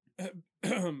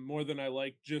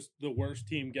just the worst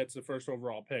team gets the first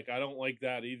overall pick. I don't like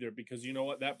that either because you know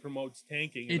what? That promotes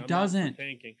tanking. It doesn't.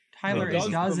 Tanking. Tyler,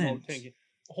 it doesn't. Tanking.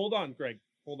 Hold on, Greg.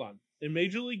 Hold on. In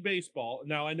Major League Baseball,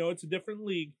 now I know it's a different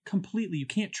league. Completely. You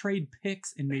can't trade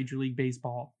picks in Major League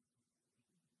Baseball.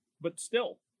 But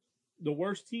still, the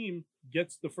worst team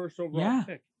gets the first overall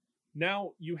pick.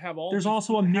 Now you have all. There's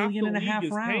also 1.5 million rounds.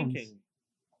 Tanking.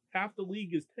 Half the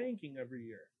league is tanking every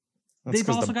year. They've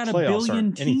also got 1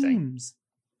 billion teams.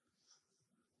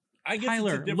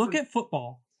 Tyler, look at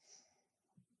football.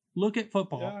 Look at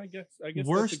football. Yeah, I guess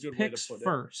worst that's a good picks way to put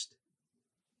first.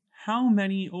 How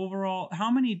many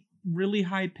really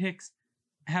high picks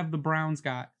have the Browns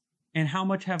got? And how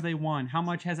much have they won? How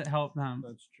much has it helped them?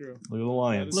 That's true. Look at the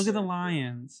Lions. Look at the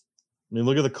Lions. I mean,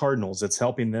 look at the Cardinals. It's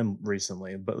helping them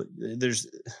recently, but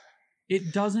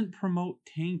it doesn't promote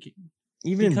tanking.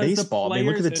 Even in baseball, I mean,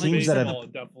 look at the teams that have.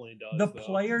 It definitely does. The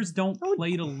players don't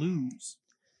play to lose.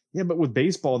 Yeah, but with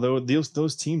baseball though,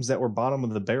 those teams that were bottom of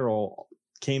the barrel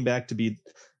came back to be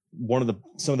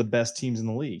some of the best teams in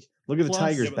the league. Look at the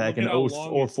Tigers back in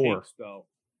 2004.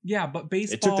 Yeah, but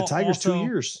baseball. It took the Tigers 2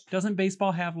 years. Doesn't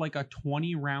baseball have like a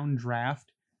 20-round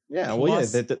draft? Yeah,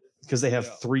 because they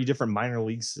have 3 different minor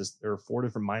leagues or 4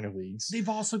 different minor leagues. They've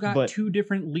also got 2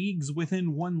 different leagues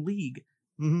within one league.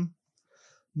 Mm-hmm.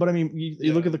 But I mean,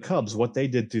 you look at the Cubs, what they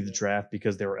did through the draft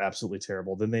because they were absolutely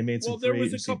terrible. Then they made some free agency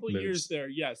moves. There was a couple years there.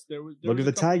 Yes, there look at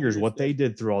the Tigers, what they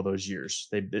did through all those years.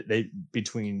 They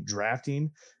between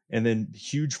drafting and then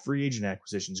huge free agent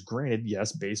acquisitions. Granted,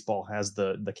 yes, baseball has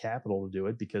the capital to do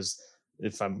it because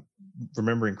if I'm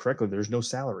remembering correctly, there's no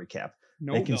salary cap.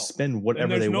 They can spend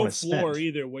whatever they want to spend. There's no floor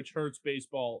either, which hurts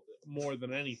baseball more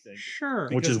than anything. Sure.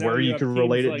 Which is where you can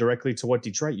relate it directly to what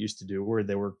Detroit used to do, where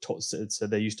they were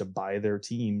said they used to buy their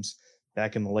teams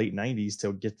back in the late 90s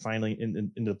to get finally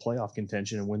into the playoff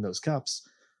contention and win those cups.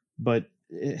 But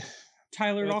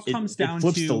Tyler, it all comes down to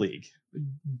flips the league.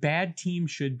 Bad teams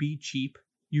should be cheap.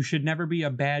 You should never be a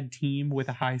bad team with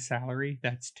a high salary.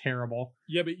 That's terrible.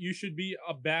 Yeah, but you should be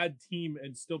a bad team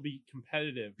and still be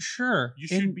competitive. Sure. You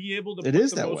should be able to put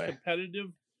the most competitive.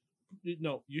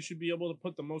 No, you should be able to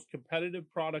put the most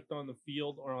competitive product on the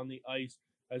field or on the ice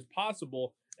as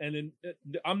possible and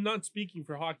I'm not speaking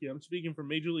for hockey. I'm speaking for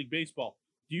Major League Baseball.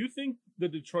 Do you think the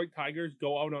Detroit Tigers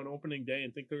go out on opening day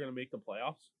and think they're going to make the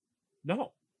playoffs?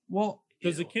 No. Well,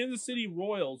 does the Kansas City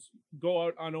Royals go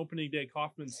out on opening day,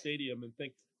 Kauffman Stadium, and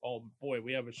think, oh boy,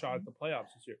 we have a shot at the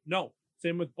playoffs this year? No.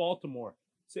 Same with Baltimore.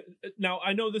 Now,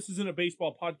 I know this isn't a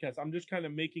baseball podcast. I'm just kind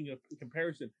of making a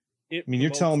comparison. I mean,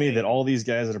 you're telling me that all these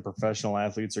guys that are professional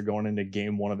athletes are going into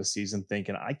game one of a season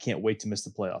thinking, I can't wait to miss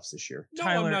the playoffs this year. No,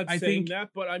 Tyler, I'm not saying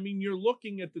that, but I mean, you're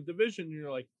looking at the division and you're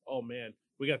like, oh man,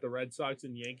 we got the Red Sox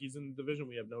and Yankees in the division.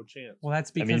 We have no chance. Well, that's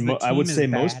because I would say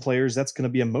most players, that's going to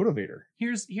be a motivator.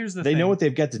 Here's the thing. They know what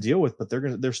they've got to deal with, but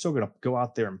they're still going to go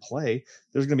out there and play.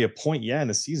 There's going to be a point, in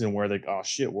the season where they're, oh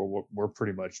shit, we're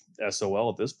pretty much SOL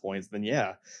at this point. Then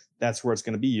that's where it's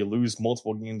going to be. You lose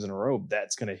multiple games in a row,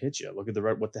 that's going to hit you. Look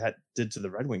at what that did to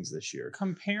the Red Wings this year.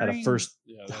 Had a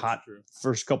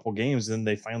first couple games, then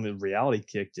they finally reality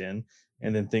kicked in,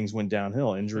 and then things went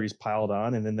downhill. Injuries piled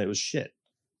on, and then it was shit.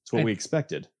 It's what we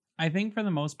expected. I think for the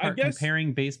most part,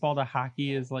 comparing baseball to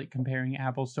hockey is like comparing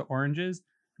apples to oranges.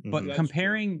 But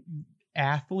comparing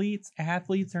athletes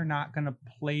are not going to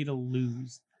play to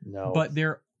lose. No, but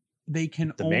they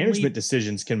can the management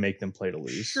decisions can make them play to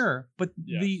lose. Sure, but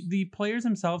the players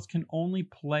themselves can only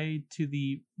play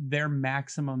to their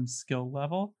maximum skill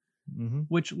level. Mm-hmm.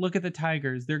 Which, look at the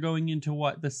Tigers. They're going into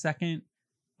what, the second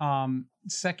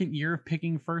year of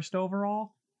picking first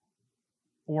overall,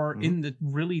 or in the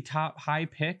really top high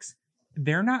picks.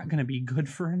 They're not going to be good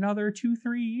for another 2-3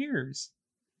 years.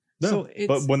 No, so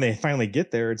but when they finally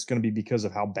get there, it's going to be because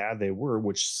of how bad they were,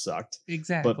 which sucked.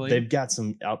 Exactly. But they've got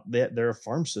some their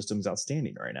farm system's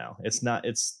outstanding right now.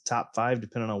 It's top 5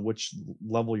 depending on which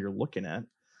level you're looking at.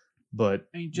 But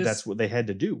that's what they had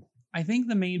to do. I think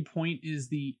the main point is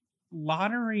the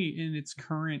lottery in its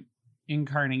current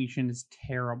incarnation is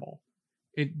terrible.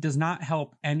 It does not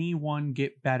help anyone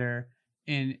get better,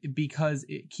 and because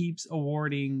it keeps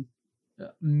awarding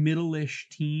middle-ish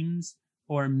teams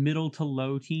or middle to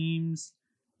low teams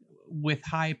with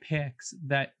high picks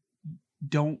that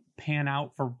don't pan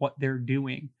out for what they're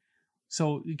doing.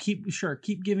 So keep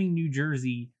giving New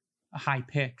Jersey high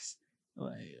picks.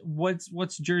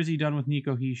 What's Jersey done with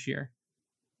Nico Hischier?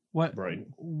 What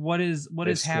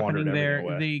is happening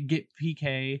there? They get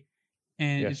PK,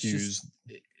 and it's just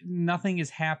nothing is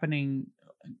happening.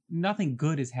 Nothing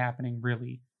good is happening,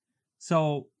 really.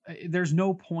 So there's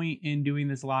no point in doing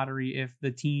this lottery if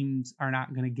the teams are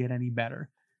not going to get any better.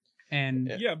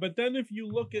 And but then if you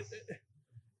look at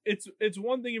it's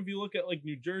one thing if you look at like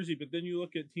New Jersey, but then you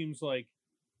look at teams like,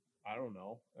 I don't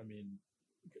know. I mean,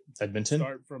 Edmonton.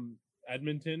 Start from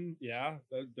Edmonton. Yeah,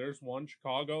 there's one.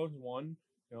 Chicago is one.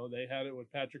 You know, they had it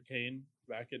with Patrick Kane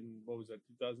back in, what was that,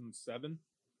 2007?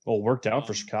 Well, it worked out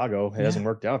for Chicago. It hasn't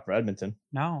worked out for Edmonton.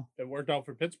 No. It worked out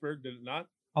for Pittsburgh, did it not?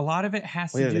 A lot of it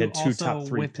has to do they had 2 also top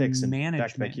 3 with picks management. In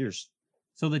back-to-back years.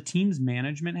 So the team's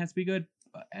management has to be good.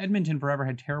 Edmonton forever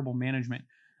had terrible management.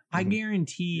 Mm-hmm. I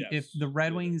guarantee if the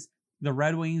Red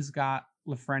Wings got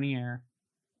Lafreniere,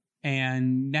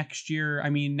 and next year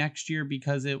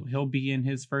because he'll be in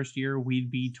his first year, we'd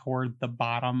be toward the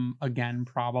bottom again,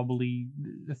 probably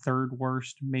the third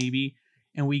worst maybe,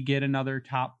 and we get another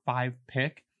top 5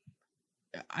 pick.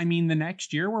 I mean, the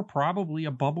next year we're probably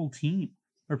a bubble team.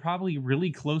 We're probably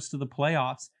really close to the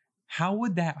playoffs. How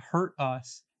would that hurt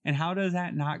us? And how does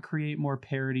that not create more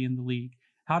parity in the league?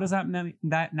 How does that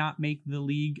not make the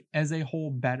league as a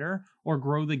whole better, or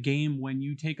grow the game when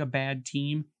you take a bad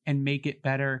team and make it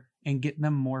better and get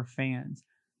them more fans?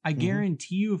 I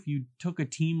guarantee you, if you took a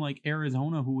team like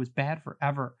Arizona, who was bad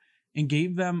forever, and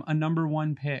gave them a number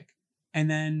 1 pick, and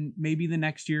then maybe the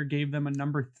next year gave them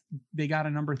they got a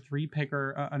number 3 pick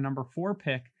or a number 4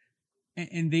 pick,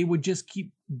 and they would just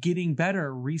keep getting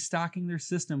better, restocking their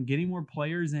system, getting more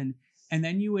players in, and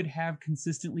then you would have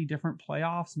consistently different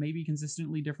playoffs, maybe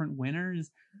consistently different winners,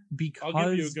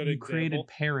 because you created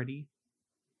parity.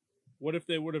 What if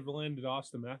they would have landed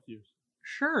Austin Matthews?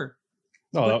 Sure.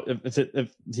 No,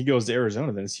 if he goes to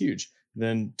Arizona, then it's huge.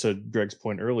 Then, to Greg's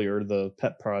point earlier, the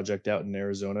pet project out in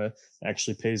Arizona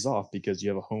actually pays off, because you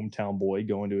have a hometown boy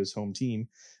going to his home team,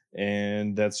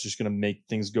 and that's just going to make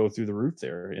things go through the roof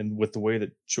there. And with the way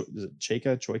that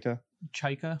Chaika,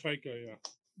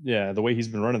 yeah, the way he's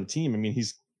been running the team, I mean,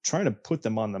 he's trying to put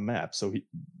them on the map. So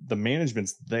the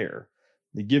management's there.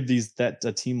 They give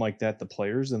a team like that the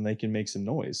players, and they can make some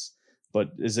noise.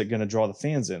 But is it going to draw the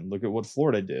fans in? Look at what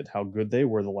Florida did, how good they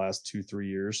were the last 2-3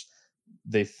 years.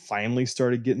 They finally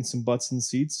started getting some butts in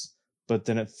seats, but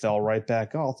then it fell right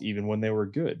back off, even when they were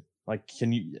good. Like,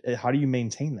 how do you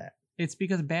maintain that? It's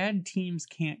because bad teams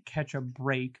can't catch a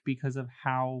break because of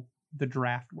how the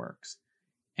draft works.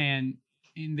 And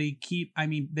and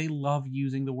they love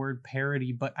using the word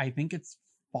parity, but I think it's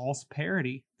false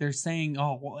parity. They're saying,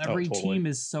 oh, well, every totally. team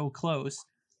is so close.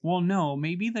 Well, no,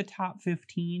 maybe the top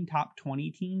 15, top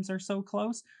 20 teams are so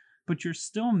close, but you're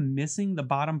still missing the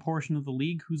bottom portion of the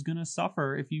league who's going to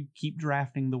suffer if you keep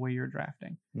drafting the way you're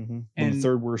drafting. When And the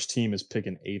third worst team is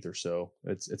picking 8th or so,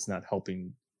 it's not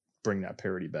helping bring that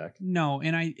parity back. no,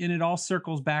 and it all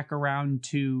circles back around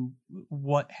to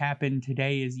what happened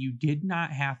today is you did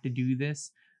not have to do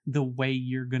this the way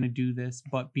you're going to do this,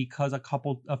 but because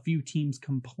a few teams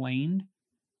complained,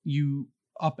 you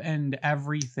upend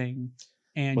everything.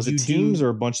 And was it teams or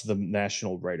a bunch of the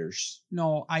national writers?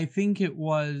 No, I think it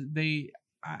was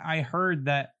I heard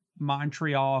that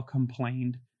Montreal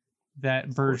complained, that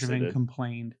Bergevin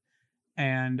complained,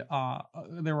 and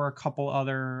there were a couple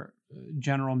other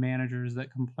general managers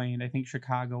that complained. I think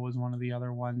Chicago was one of the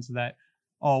other ones that,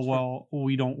 oh, well,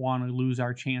 we don't want to lose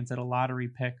our chance at a lottery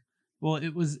pick. Well,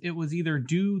 it was either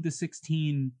do the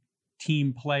 16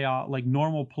 team playoff, like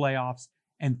normal playoffs,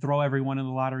 and throw everyone in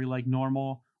the lottery like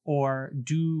normal, or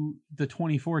do the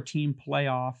 24 team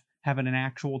playoff, have an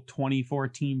actual 24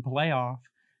 team playoff,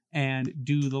 and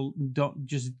don't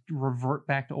just revert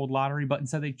back to old lottery. But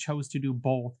instead they chose to do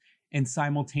both and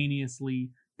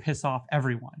simultaneously piss off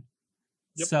everyone.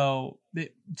 Yep. So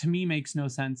it, to me, makes no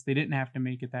sense. They didn't have to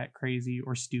make it that crazy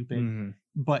or stupid,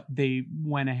 but they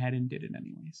went ahead and did it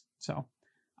anyways. So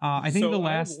I think the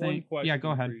last thing, yeah,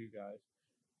 go ahead. You guys.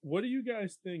 What do you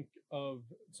guys think of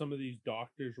some of these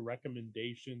doctors'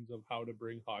 recommendations of how to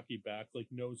bring hockey back? Like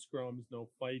no scrums, no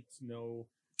fights, no.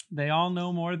 They all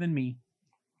know more than me.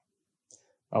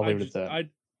 I'll leave it at that.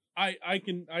 I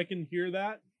can hear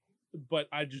that, but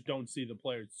I just don't see the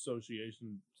Players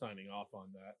Association signing off on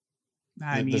that.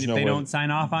 I mean, if they don't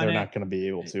sign off on it, they're not going to be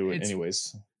able to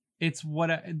anyways. It's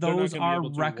what those are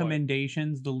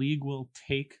recommendations. The league will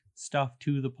take stuff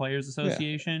to the Players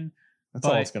Association. Yeah. That's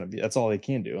all it's going to be. That's all they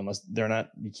can do, unless they're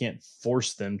not. You can't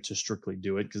force them to strictly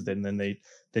do it, because then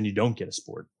you don't get a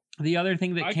sport. The other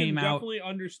thing that came out, I can definitely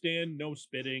understand no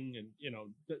spitting and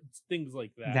things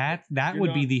like that. That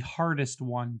would be the hardest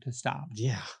one to stop.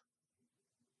 Yeah,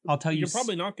 I'll tell you, you're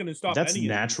probably not going to stop. That's any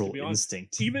natural of them,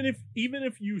 instinct. Even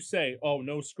if you say, "Oh,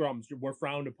 no scrums," we're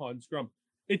frowned upon scrum.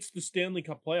 It's the Stanley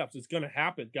Cup playoffs. It's going to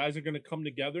happen. Guys are going to come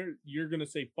together. You're going to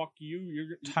say, fuck you.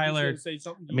 You're Tyler, going to say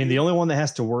something. I mean, the only one that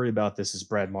has to worry about this is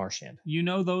Brad Marchand.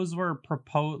 Those were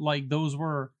those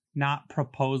were not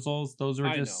proposals. Those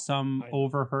were just some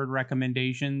overheard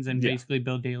recommendations. And basically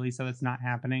Bill Daly said it's not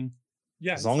happening.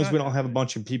 Yeah, as long as we don't have a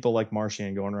bunch of people like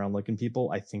Marchand going around licking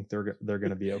people, I think they're going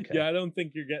to be okay. Yeah, I don't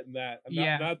think you're getting that.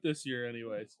 Not this year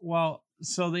anyways. Well,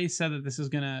 so they said that this is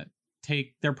going to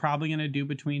they're probably going to do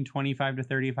between 25 to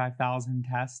 35,000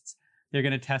 tests. They're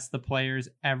going to test the players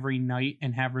every night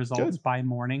and have results by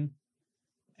morning.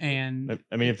 And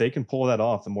I mean, if they can pull that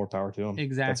off, the more power to them.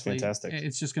 Exactly. That's fantastic.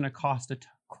 It's just going to cost a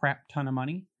crap ton of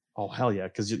money. Oh, hell yeah.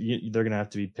 Because they're going to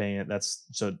have to be paying it.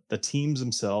 So the teams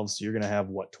themselves, you're going to have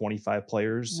 25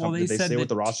 players? Well, did they say what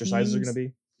the roster sizes are going to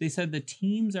be? They said the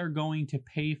teams are going to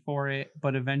pay for it,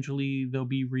 but eventually they'll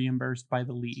be reimbursed by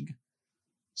the league.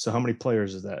 So how many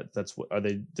players is that?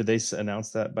 Did they announce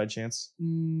that by chance?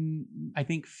 I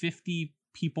think 50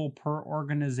 people per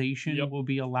organization will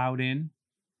be allowed in.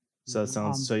 So that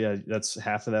sounds that's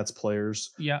half of that's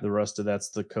players. Yeah. The rest of that's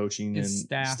the coaching and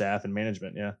staff and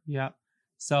management. Yeah. Yeah.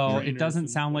 So it doesn't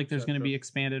sound like there's going to be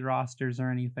expanded rosters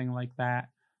or anything like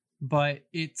that. But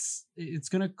it's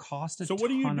going to cost a ton of money. So what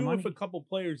do you do if a couple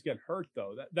players get hurt,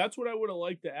 though? That's what I would have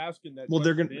liked to ask in that. Well,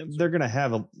 they're going to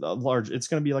have a large. It's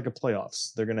going to be like a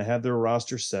playoffs. They're going to have their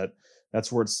roster set.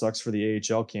 That's where it sucks for the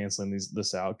AHL canceling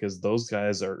this out, because those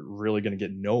guys are really going to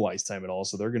get no ice time at all.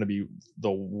 So they're going to be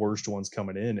the worst ones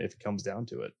coming in if it comes down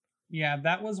to it. Yeah,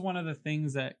 that was one of the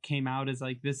things that came out, is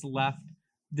like this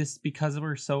because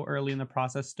we're so early in the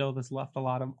process still, this left a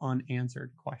lot of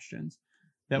unanswered questions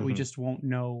that we just won't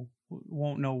know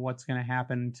what's going to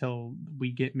happen until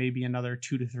we get maybe another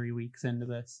 2 to 3 weeks into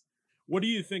this. What do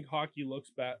you think hockey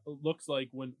looks like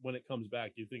when it comes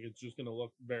back? Do you think it's just going to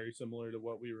look very similar to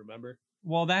what we remember?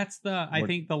 Well, that's I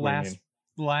think the last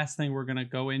thing we're going to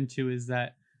go into is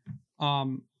that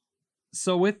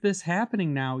so with this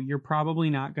happening now, you're probably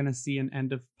not going to see an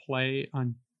end of play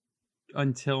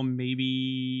until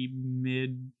maybe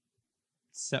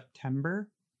mid-September,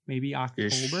 maybe October.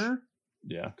 Ish.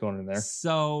 Yeah, going in there.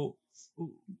 So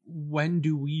when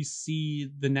do we see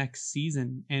the next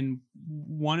season? And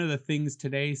one of the things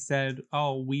today said,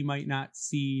 we might not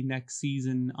see next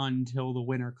season until the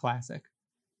Winter Classic.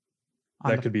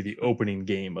 That could be the opening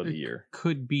game of the year.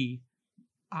 Could be.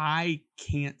 I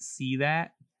can't see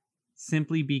that.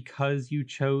 simply because you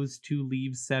chose to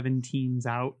leave 7 teams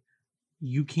out.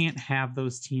 You can't have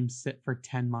those teams sit for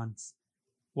 10 months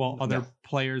while other No.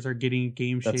 players are getting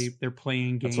game shape. They're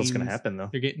playing games. That's what's going to happen, though.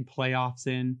 They're getting playoffs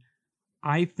in.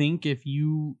 I think if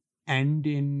you end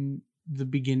in the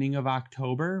beginning of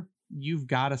October, you've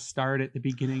got to start at the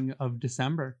beginning of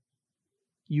December.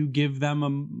 You give them a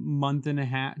month and a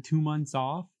half, 2 months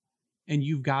off, and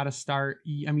you've got to start.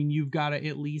 I mean, you've got to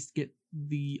at least get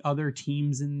the other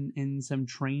teams in some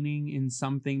training, in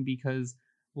something, because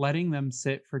letting them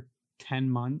sit for 10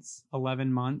 months,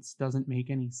 11 months doesn't make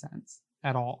any sense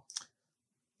at all.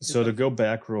 So to go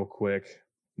back real quick,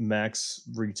 Max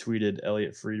retweeted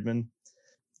Elliot Friedman.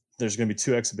 There's going to be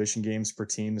 2 exhibition games per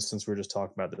team. Since we're just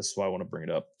talking about this, so I want to bring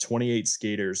it up. 28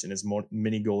 skaters and as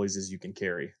many goalies as you can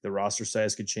carry. The roster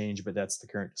size could change, but that's the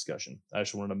current discussion. I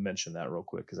just wanted to mention that real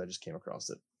quick because I just came across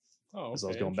it. Oh, okay. As I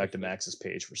was going back to Max's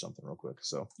page for something real quick.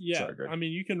 So yeah, sorry, Greg. I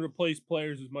mean, you can replace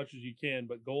players as much as you can,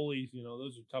 but goalies,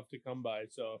 those are tough to come by.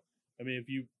 So, I mean, if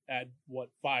you add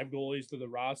 5 goalies to the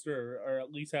roster, or at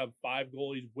least have 5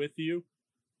 goalies with you,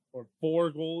 or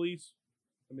 4 goalies,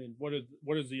 I mean, what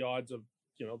is the odds of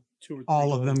 2 or 3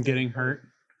 all of them getting hurt?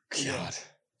 God.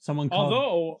 Someone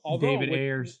called although David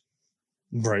Ayers.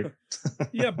 Right.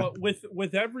 Yeah, but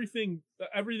with everything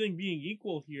being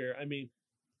equal here, I mean,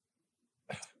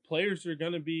 players are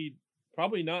going to be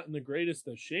probably not in the greatest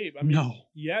of shape. I mean, No.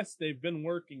 Yes, they've been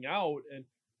working out,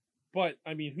 but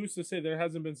I mean, who's to say there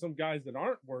hasn't been some guys that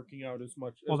aren't working out as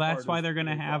much? Well, that's why they're going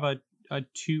to have a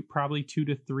 2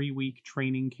 to 3 week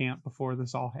training camp before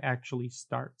this all actually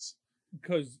starts.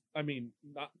 Because I mean,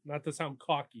 not to sound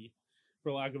cocky,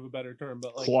 for lack of a better term,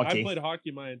 but like Clocky. I played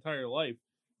hockey my entire life,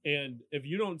 and if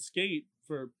you don't skate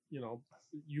for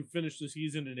you finish the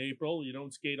season in April, you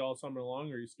don't skate all summer long,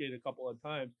 or you skate a couple of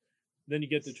times, then you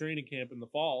get to training camp in the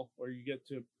fall, or you get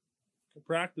to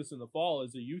practice in the fall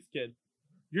as a youth kid,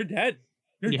 you're dead.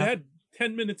 You're dead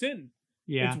 10 minutes in.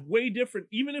 Yeah. It's way different.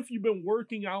 Even if you've been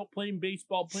working out, playing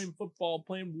baseball, playing football,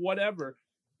 playing whatever,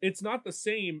 it's not the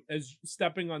same as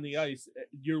stepping on the ice.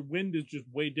 Your wind is just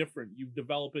way different. You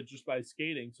develop it just by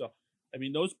skating. So, I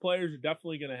mean, those players are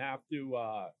definitely going to have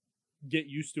to get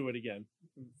used to it again,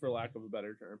 for lack of a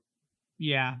better term.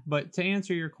 Yeah, but to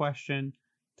answer your question,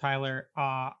 Tyler,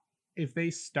 if they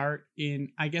start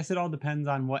I guess it all depends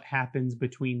on what happens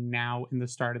between now and the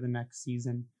start of the next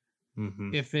season.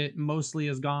 Mm-hmm. If it mostly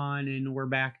is gone and we're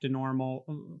back to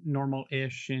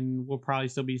normal-ish, and we'll probably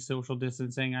still be social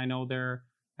distancing.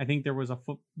 I think there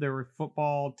were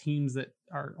football teams that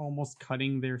are almost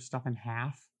cutting their stuff in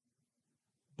half.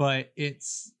 But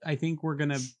I think we're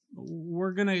gonna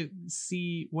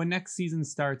see when next season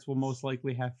starts, we'll most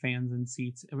likely have fans and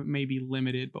seats. It may be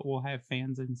limited, but we'll have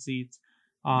fans and seats.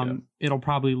 It'll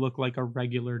probably look like a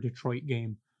regular Detroit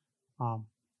game.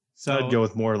 So I'd go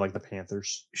with more like the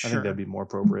Panthers. Sure. I think that'd be more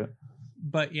appropriate.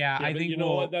 But I think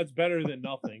what? That's better than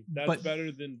nothing. That's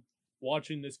better than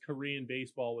watching this Korean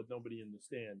baseball with nobody in the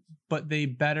stands. But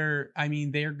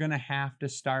they're gonna have to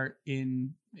start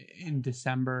in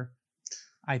December.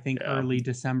 I think early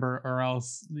December, or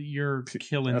else you're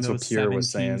killing those 7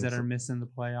 teams that are missing the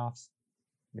playoffs.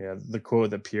 Yeah, the quote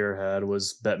that Pierre had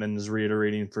was Bettman is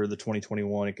reiterating for the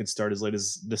 2021, it could start as late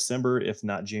as December, if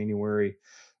not January,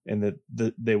 and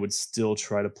that they would still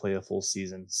try to play a full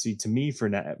season. See, to me,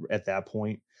 at that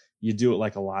point, you do it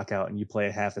like a lockout and you play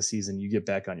a half a season, you get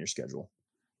back on your schedule.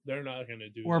 They're not going to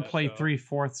do or that. Or play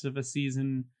 3/4 of a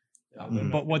season.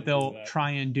 But what they'll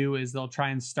try and do is they'll try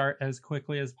and start as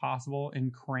quickly as possible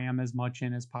and cram as much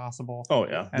in as possible. Oh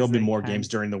yeah, there'll be more games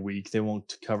during the week. They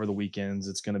won't cover the weekends.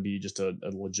 It's going to be just a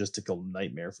logistical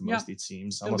nightmare for most of these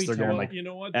teams, unless they're going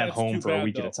at home for a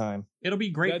week at a time. It'll be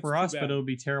great for us, but it'll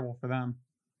be terrible for them.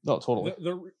 No, totally.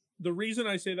 The reason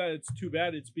I say that it's too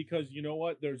bad, it's because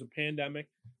there's a pandemic.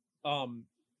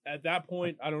 At that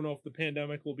point, I don't know if the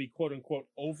pandemic will be quote unquote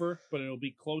over, but it'll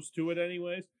be close to it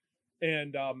anyways.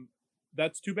 And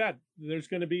that's too bad. There's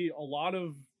going to be a lot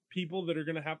of people that are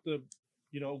going to have to,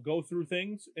 go through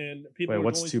things, and people. Wait, are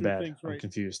what's going too through bad? Things, right? I'm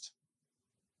confused.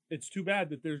 It's too bad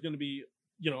that there's going to be,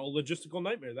 a logistical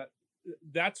nightmare.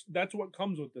 That's what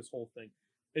comes with this whole thing.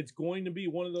 It's going to be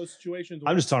one of those situations.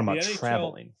 I'm just talking about NHL,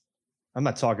 traveling. I'm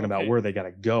not talking about where they got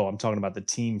to go. I'm talking about the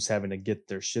teams having to get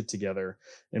their shit together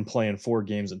and playing 4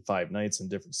 games in 5 nights in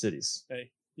different cities.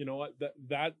 Hey, you know what?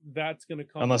 That's going to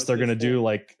come unless they're going to do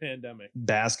like pandemic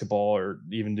basketball, or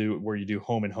even do where you do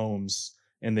home and homes,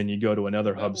 and then you go to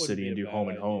another hub city and do home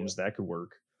and homes. That could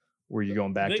work. Where you're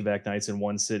going back to back nights in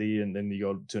one city, and then you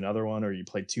go to another one, or you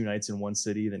play 2 nights in one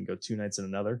city, then go 2 nights in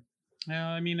another.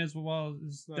 I mean, as well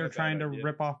as Not they're a bad trying to idea.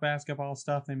 rip off basketball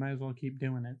stuff, they might as well keep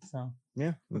doing it. So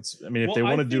Yeah, I mean, if Well, they I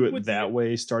want to do think it with that the-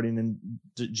 way, starting in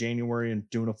January and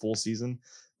doing a full season,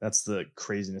 that's the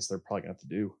craziness they're probably gonna have to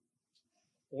do.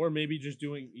 Or maybe just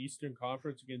doing Eastern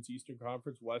Conference against Eastern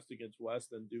Conference, West against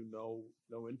West, and do no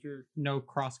inter. no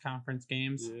cross conference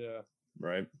games. Yeah,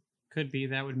 Right. Could be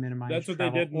that would minimize that's what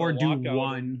travel. they did in or the do lockout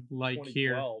one in like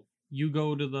here. 2012. You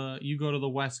go to the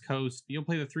West Coast. You'll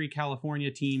play the 3 California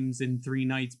teams in 3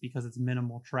 nights because it's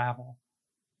minimal travel.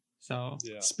 So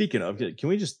Yeah, Speaking of, can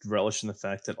we just relish in the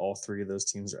fact that all 3 of those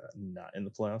teams are not in the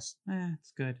playoffs?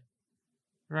 it's good,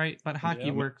 right? But hockey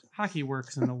Yeah. works. Hockey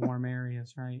works in the warm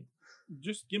areas, right?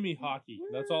 just give me hockey.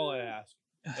 That's all I ask.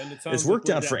 And it sounds It's like worked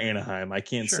we're out for down. Anaheim. I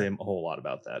can't Sure. say a whole lot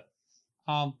about that.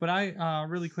 But I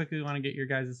really quickly want to get your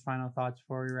guys' final thoughts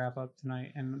before we wrap up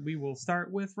tonight, and we will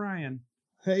start with Ryan.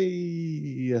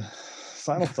 Hey,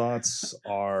 final thoughts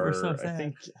are. We're so I sad.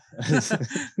 think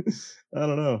I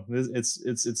don't know.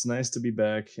 It's nice to be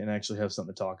back and actually have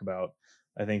something to talk about.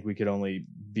 I think we could only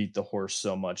beat the horse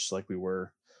so much like we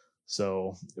were.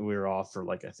 So we were off for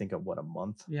like I think a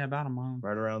month, Yeah, about a month.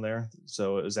 right around there.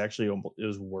 So it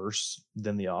was worse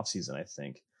than the off season. I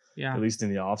think Yeah, at least in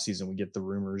the off season we get the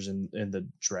rumors and the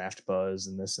draft buzz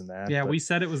and this and that. yeah. but- We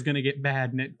said it was going to get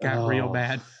bad, and it got real Oh,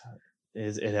 bad.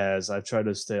 It has. I've tried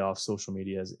to stay off social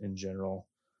media in general,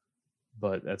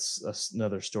 but that's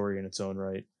another story in its own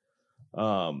right.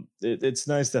 It's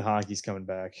nice that hockey's coming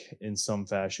back in some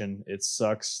fashion. It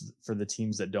sucks for the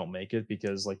teams that don't make it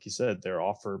because, like you said, they're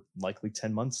off for likely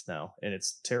 10 months now, and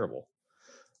it's terrible.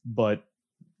 But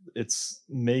it's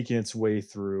making its way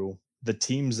through. The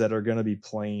teams that are going to be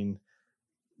playing,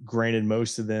 granted,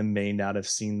 most of them may not have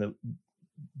seen the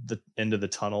end of the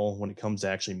tunnel when it comes to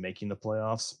actually making the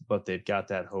playoffs, but they've got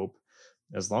that hope.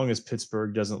 As long as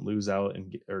Pittsburgh doesn't lose out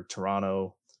or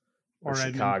Toronto or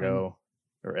Chicago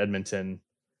or Edmonton,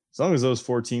 as long as those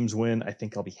 4 teams win, I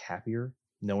think I'll be happier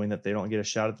knowing that they don't get a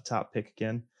shot at the top pick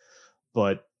again.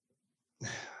 But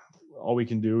all we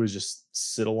can do is just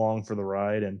sit along for the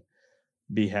ride and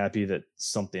be happy that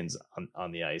something's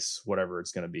on the ice, whatever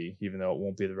it's going to be, even though it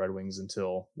won't be the Red Wings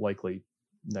until likely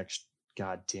next.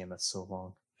 God damn, that's so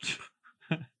long.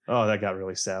 Oh, that got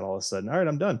really sad all of a sudden. All right,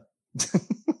 I'm done.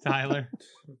 Tyler.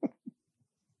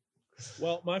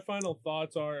 Well, my final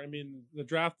thoughts are, I mean, the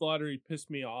draft lottery pissed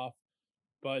me off,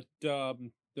 but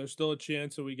there's still a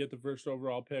chance that we get the first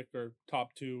overall pick or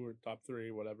top 2 or top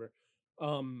 3, whatever.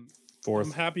 I'm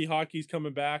 4th. happy hockey's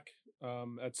coming back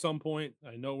at some point.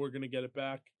 I know we're going to get it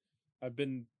back. I've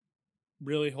been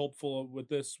really hopeful with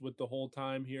this with the whole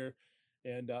time here,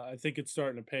 and I think it's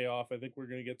starting to pay off. I think we're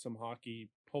going to get some hockey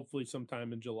hopefully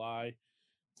sometime in July.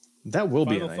 That will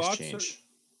be a Final nice thoughts change. are-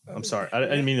 I'm sorry. I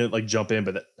didn't mean to like jump in,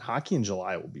 but hockey in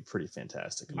July will be pretty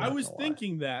fantastic. I'm I not was gonna lie.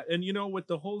 thinking that, and you know, with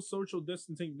the whole social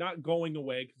distancing not going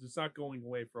away, because it's not going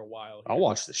away for a while. I'll here.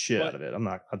 watch the shit But- out of it.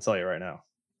 I'll tell you right now.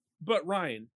 But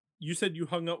Ryan, you said you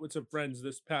hung out with some friends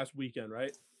this past weekend,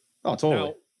 right? Oh, totally.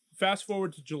 Now, fast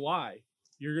forward to July,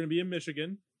 you're going to be in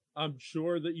Michigan. I'm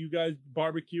sure that you guys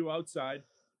barbecue outside.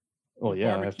 Well, yeah,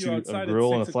 I have Barbecue a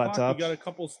grill and a 6 flat o'clock. top. You got a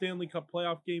couple Stanley Cup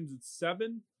playoff games at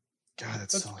 7. God,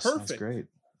 That's sounds perfect. great.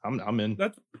 I'm in.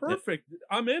 That's perfect.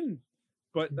 I'm in.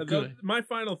 But Good. my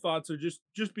final thoughts are just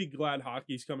be glad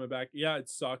hockey's coming back. Yeah, it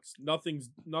sucks. Nothing's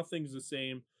the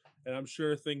same, and I'm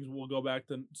sure things will go back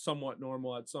to somewhat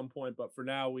normal at some point. But for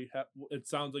now, it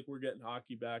sounds like we're getting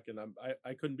hockey back, and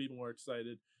I couldn't be more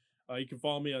excited. You can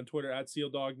follow me on Twitter at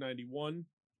SealDog91.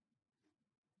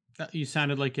 You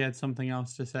sounded like you had something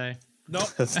else to say. Nope.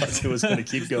 I thought it was going to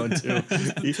keep going too.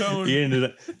 The tone. He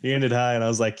ended high, and I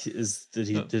was like, did his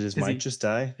mic he- just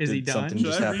die? is did he done? Something Should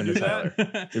just I happen to redo Tyler?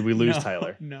 that? Did we lose No,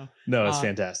 Tyler? No. No, it's Uh,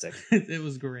 fantastic. It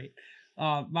was great.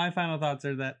 My final thoughts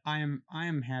are that I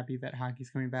am happy that hockey's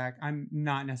coming back. I'm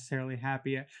not necessarily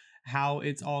happy at how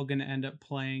it's all going to end up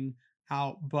playing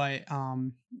out, but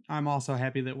I'm also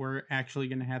happy that we're actually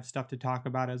going to have stuff to talk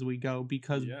about as we go,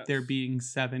 because Yes. there being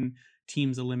 7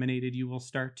 teams eliminated, you will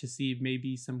start to see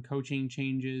maybe some coaching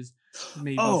changes,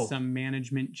 maybe Oh. some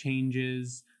management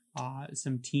changes,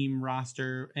 some team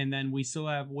roster, and then we still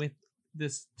have with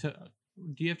this to.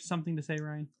 Do you have something to say,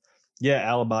 Ryan? Yeah,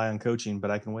 alibi on coaching,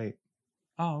 but I can wait.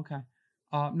 Oh, okay.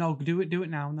 No, do it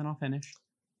now, and then I'll finish.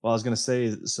 Well, I was going to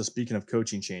say, so speaking of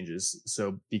coaching changes,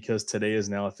 so because today is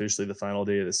now officially the final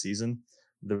day of the season,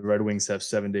 the Red Wings have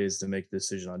 7 days to make a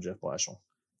decision on Jeff Blashill.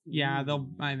 Yeah,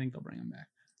 I think they'll bring him back.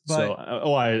 But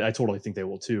So, I totally think they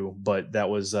will too. But that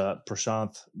was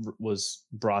Prashant was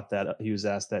brought that up. He was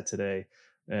asked that today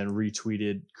and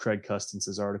retweeted Craig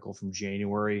Custance' article from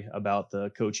January about the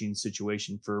coaching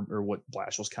situation or what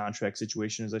Blashill's contract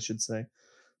situation is, I should say.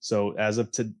 So as of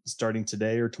starting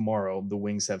today or tomorrow, the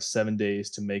Wings have 7 days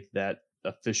to make that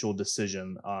official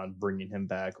decision on bringing him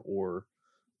back or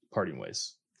parting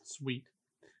ways. Sweet.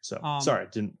 So sorry,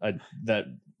 that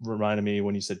reminded me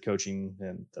when you said coaching,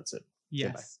 and that's it.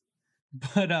 Yes.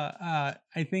 Okay, but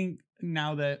I think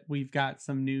now that we've got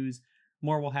some news,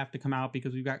 more will have to come out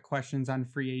because we've got questions on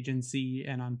free agency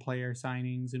and on player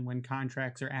signings and when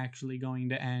contracts are actually going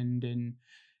to end and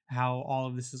how all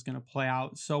of this is going to play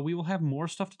out. So we will have more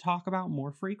stuff to talk about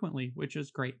more frequently, which is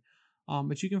great.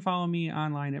 But you can follow me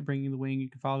online at Bringing the Wing. You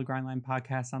can follow the Grindline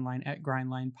Podcast online at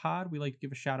Grindline Pod. We like to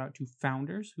give a shout out to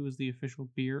Founders, who is the official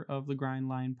beer of the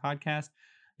Grindline Podcast.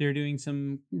 They're doing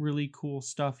some really cool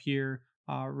stuff here.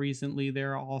 Recently,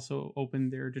 they're also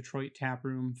opened their Detroit tap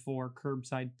room for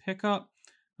curbside pickup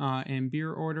and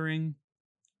beer ordering,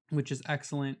 which is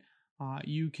excellent.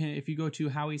 You can, if you go to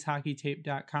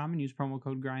howieshockeytape.com and use promo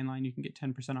code Grindline, you can get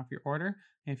 10% off your order.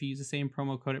 And if you use the same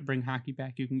promo code at Bring Hockey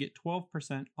Back, you can get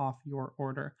 12% off your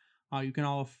order. You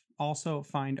can also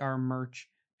find our merch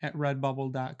at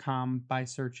redbubble.com by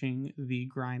searching the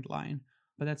Grind Line.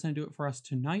 But that's going to do it for us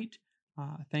tonight.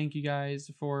 Thank you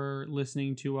guys for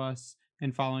listening to us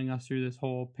and following us through this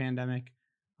whole pandemic.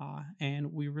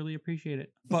 And we really appreciate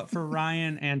it. But for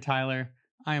Ryan and Tyler,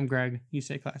 I am Greg. You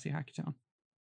stay classy, Hockey Town.